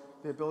for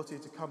the ability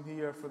to come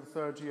here for the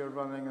third year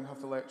running and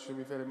have the lecture.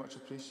 We very much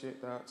appreciate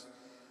that.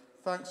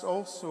 Thanks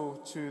also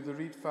to the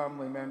Reid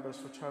family members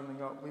for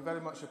turning up. We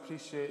very much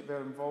appreciate their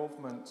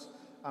involvement,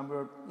 and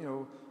we're,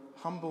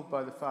 humbled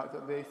by the fact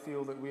that they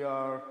feel that we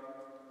are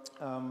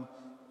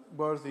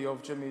worthy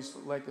of Jimmy's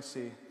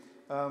legacy.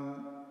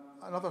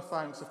 Another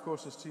thanks, of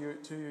course, is to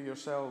you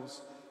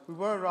yourselves. We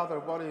were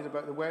rather worried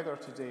about the weather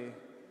today.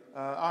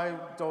 I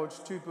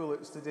dodged 2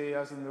 bullets today,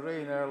 as in the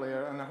rain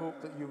earlier, and I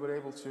hope that you were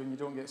able to and you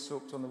don't get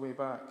soaked on the way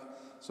back.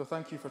 So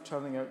thank you for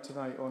turning out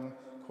tonight on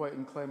quite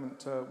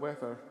inclement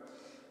weather.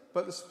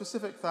 But the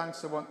specific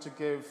thanks I want to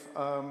give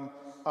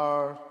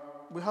are,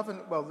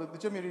 the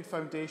Jimmy Reid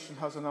Foundation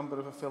has a number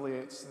of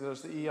affiliates.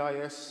 There's the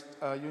EIS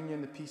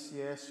Union, the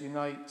PCS,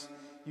 Unite,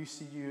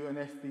 UCU and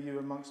FBU,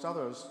 amongst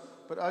others.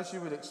 But as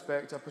you would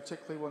expect, I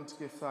particularly want to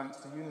give thanks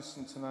to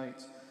Unison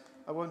tonight.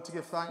 I want to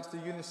give thanks to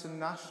Unison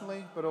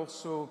nationally, but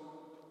also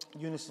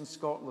Unison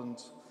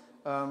Scotland.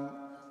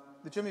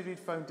 The Jimmy Reid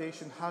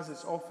Foundation has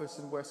its office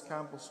in West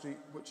Campbell Street,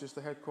 which is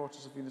the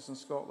headquarters of Unison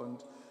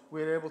Scotland.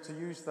 We're able to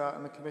use that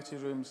in the committee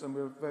rooms, and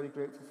we're very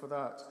grateful for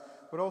that.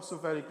 We're also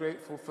very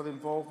grateful for the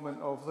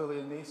involvement of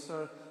Lillian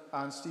Naser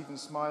and Stephen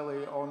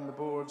Smiley on the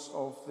boards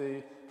of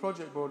the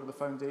project board of the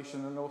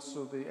foundation and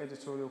also the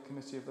editorial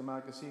committee of the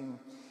magazine.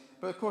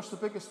 But of course, the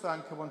biggest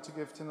thank I want to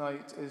give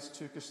tonight is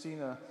to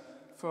Christina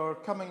for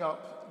coming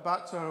up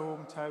back to her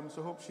hometown,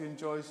 so I hope she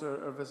enjoys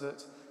her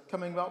visit,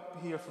 coming up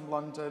here from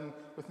London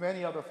with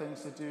many other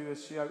things to do,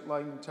 as she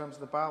outlined in terms of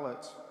the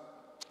ballot.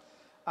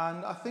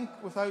 And I think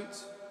without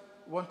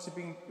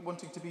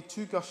wanting to be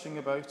too gushing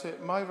about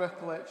it, my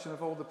recollection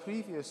of all the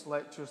previous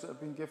lectures that have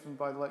been given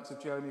by the likes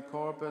of Jeremy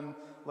Corbyn,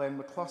 Len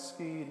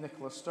McCluskey,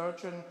 Nicola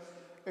Sturgeon,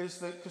 is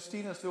that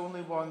Christina's the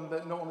only one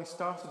that not only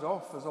started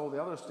off, as all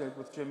the others did,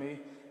 with Jimmy,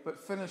 but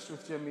finished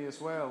with Jimmy as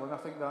well, and I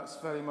think that's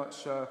very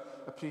much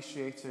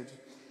appreciated.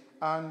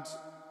 And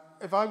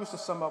if I was to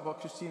sum up what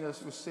Christina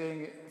was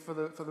saying for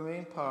the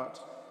main part,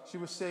 she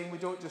was saying we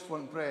don't just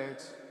want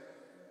bread,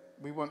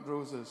 we want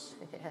roses.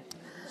 Yeah.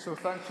 So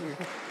thank you.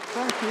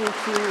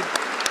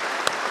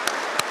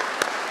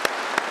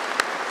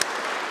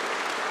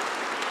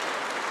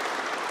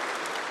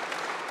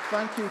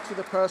 Thank you to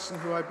the person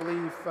who I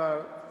believe,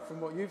 from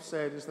what you've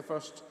said, is the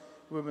first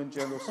woman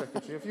General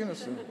Secretary of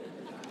Unison.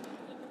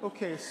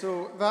 Okay,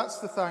 so that's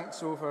the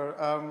thanks over.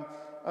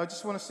 I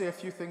just want to say a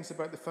few things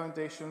about the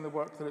foundation and the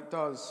work that it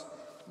does.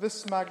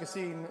 This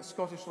magazine,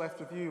 Scottish Left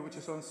Review, which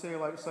is on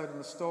sale outside in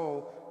the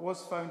stall,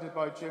 was founded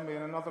by Jimmy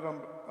and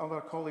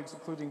other colleagues,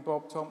 including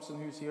Bob Thompson,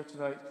 who's here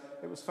tonight.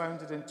 It was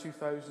founded in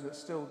 2000. It's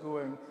still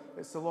going.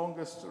 It's the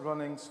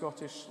longest-running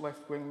Scottish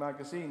left-wing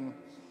magazine.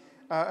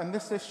 And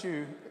this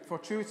issue,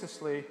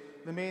 fortuitously,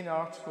 the main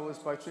article is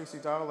by Tracy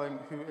Darling,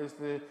 who is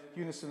the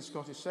Unison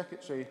Scottish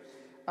Secretary.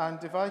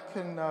 And if I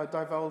can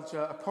divulge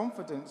a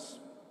confidence,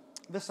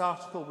 this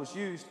article was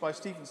used by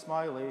Stephen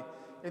Smiley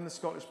in the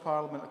Scottish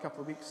Parliament a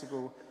couple of weeks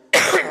ago.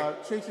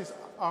 Tracy's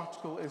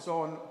article is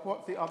on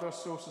what the other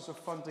sources of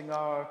funding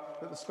are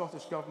that the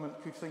Scottish Government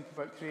could think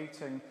about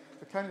creating,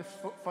 the kind of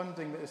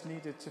funding that is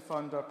needed to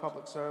fund our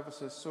public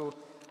services. So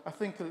I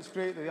think that it's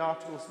great that the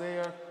article's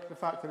there, the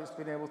fact that it's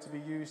been able to be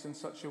used in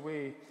such a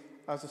way.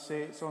 As I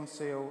say, it's on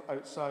sale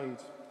outside.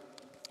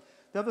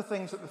 The other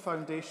things that the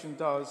foundation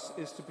does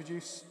is to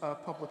produce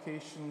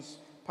publications,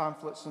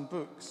 pamphlets and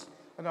books.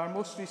 And our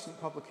most recent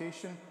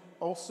publication,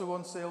 also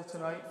on sale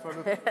tonight for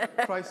the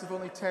price of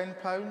only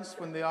 £10,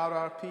 when the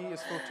RRP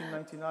is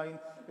 £14.99,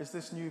 is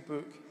this new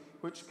book,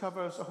 which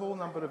covers a whole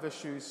number of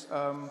issues,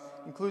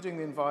 including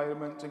the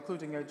environment,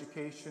 including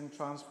education,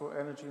 transport,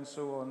 energy and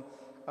so on.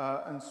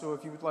 And so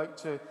if you would like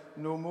to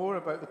know more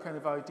about the kind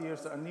of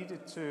ideas that are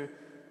needed to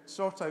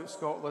sort out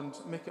Scotland,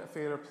 make it a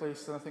fairer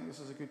place, then I think this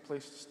is a good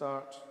place to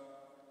start.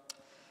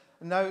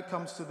 And now it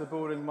comes to the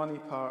boring money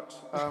part.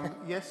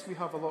 Yes, we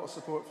have a lot of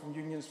support from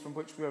unions, from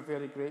which we are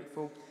very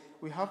grateful.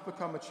 We have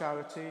become a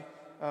charity.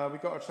 We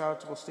got our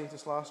charitable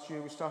status last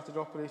year. We started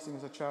operating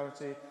as a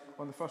charity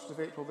on the 1st of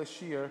April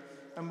this year.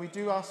 And we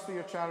do ask for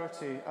your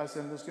charity, as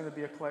in there's going to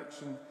be a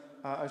collection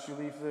as you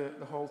leave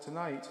the hall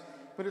tonight.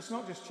 But it's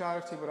not just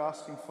charity we're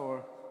asking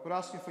for. We're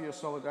asking for your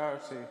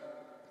solidarity.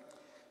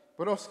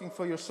 We're asking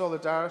for your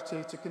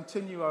solidarity to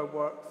continue our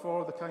work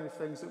for the kind of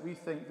things that we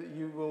think that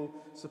you will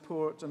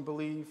support and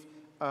believe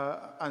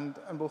and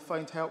will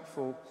find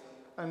helpful.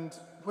 And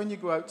when you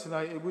go out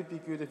tonight, it would be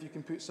good if you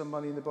can put some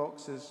money in the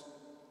boxes.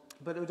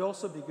 But it would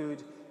also be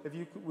good if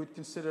you would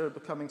consider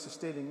becoming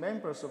sustaining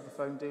members of the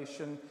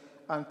foundation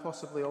and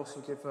possibly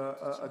also give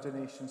a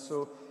donation.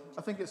 So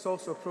I think it's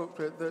also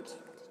appropriate that,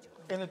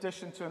 in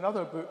addition to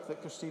another book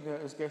that Christina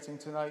is getting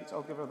tonight,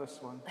 I'll give her this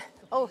one.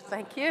 Oh,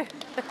 thank you.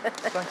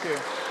 Thank you.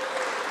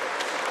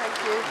 Thank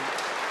you.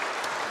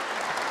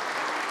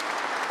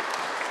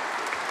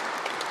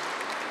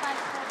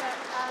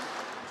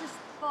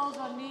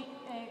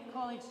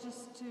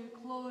 just to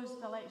close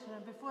the lecture,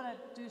 and before I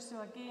do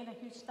so, again, a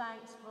huge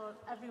thanks for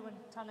everyone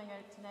turning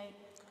out tonight.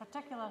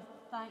 Particular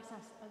thanks,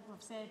 as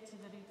we've said, to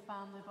the Reid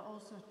family, but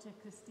also to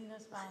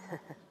Christina's family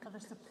for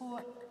the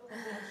support that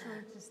they have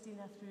shown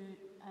Christina through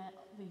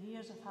the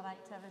years of her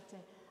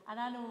activity. And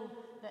I know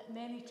that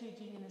many trade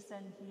unionists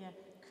in here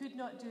could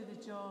not do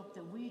the job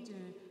that we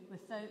do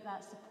without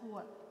that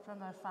support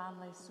from our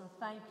families. So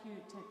thank you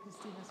to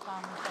Christina's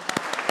family for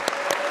that.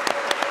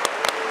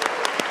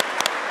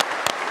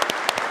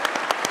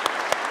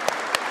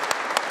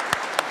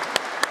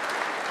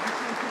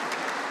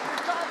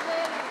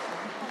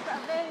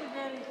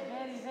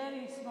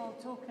 Very small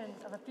token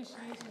of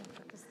appreciation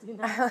for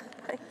Christina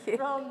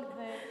from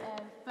the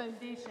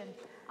foundation,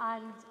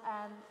 and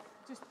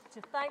just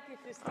to thank you,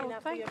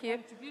 Christina, for your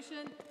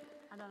contribution.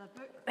 Another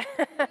book,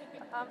 a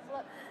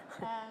pamphlet,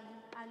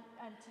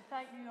 and to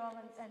thank you all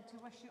and to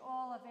wish you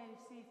all a very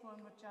safe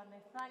onward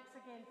journey. Thanks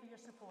again for your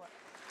support.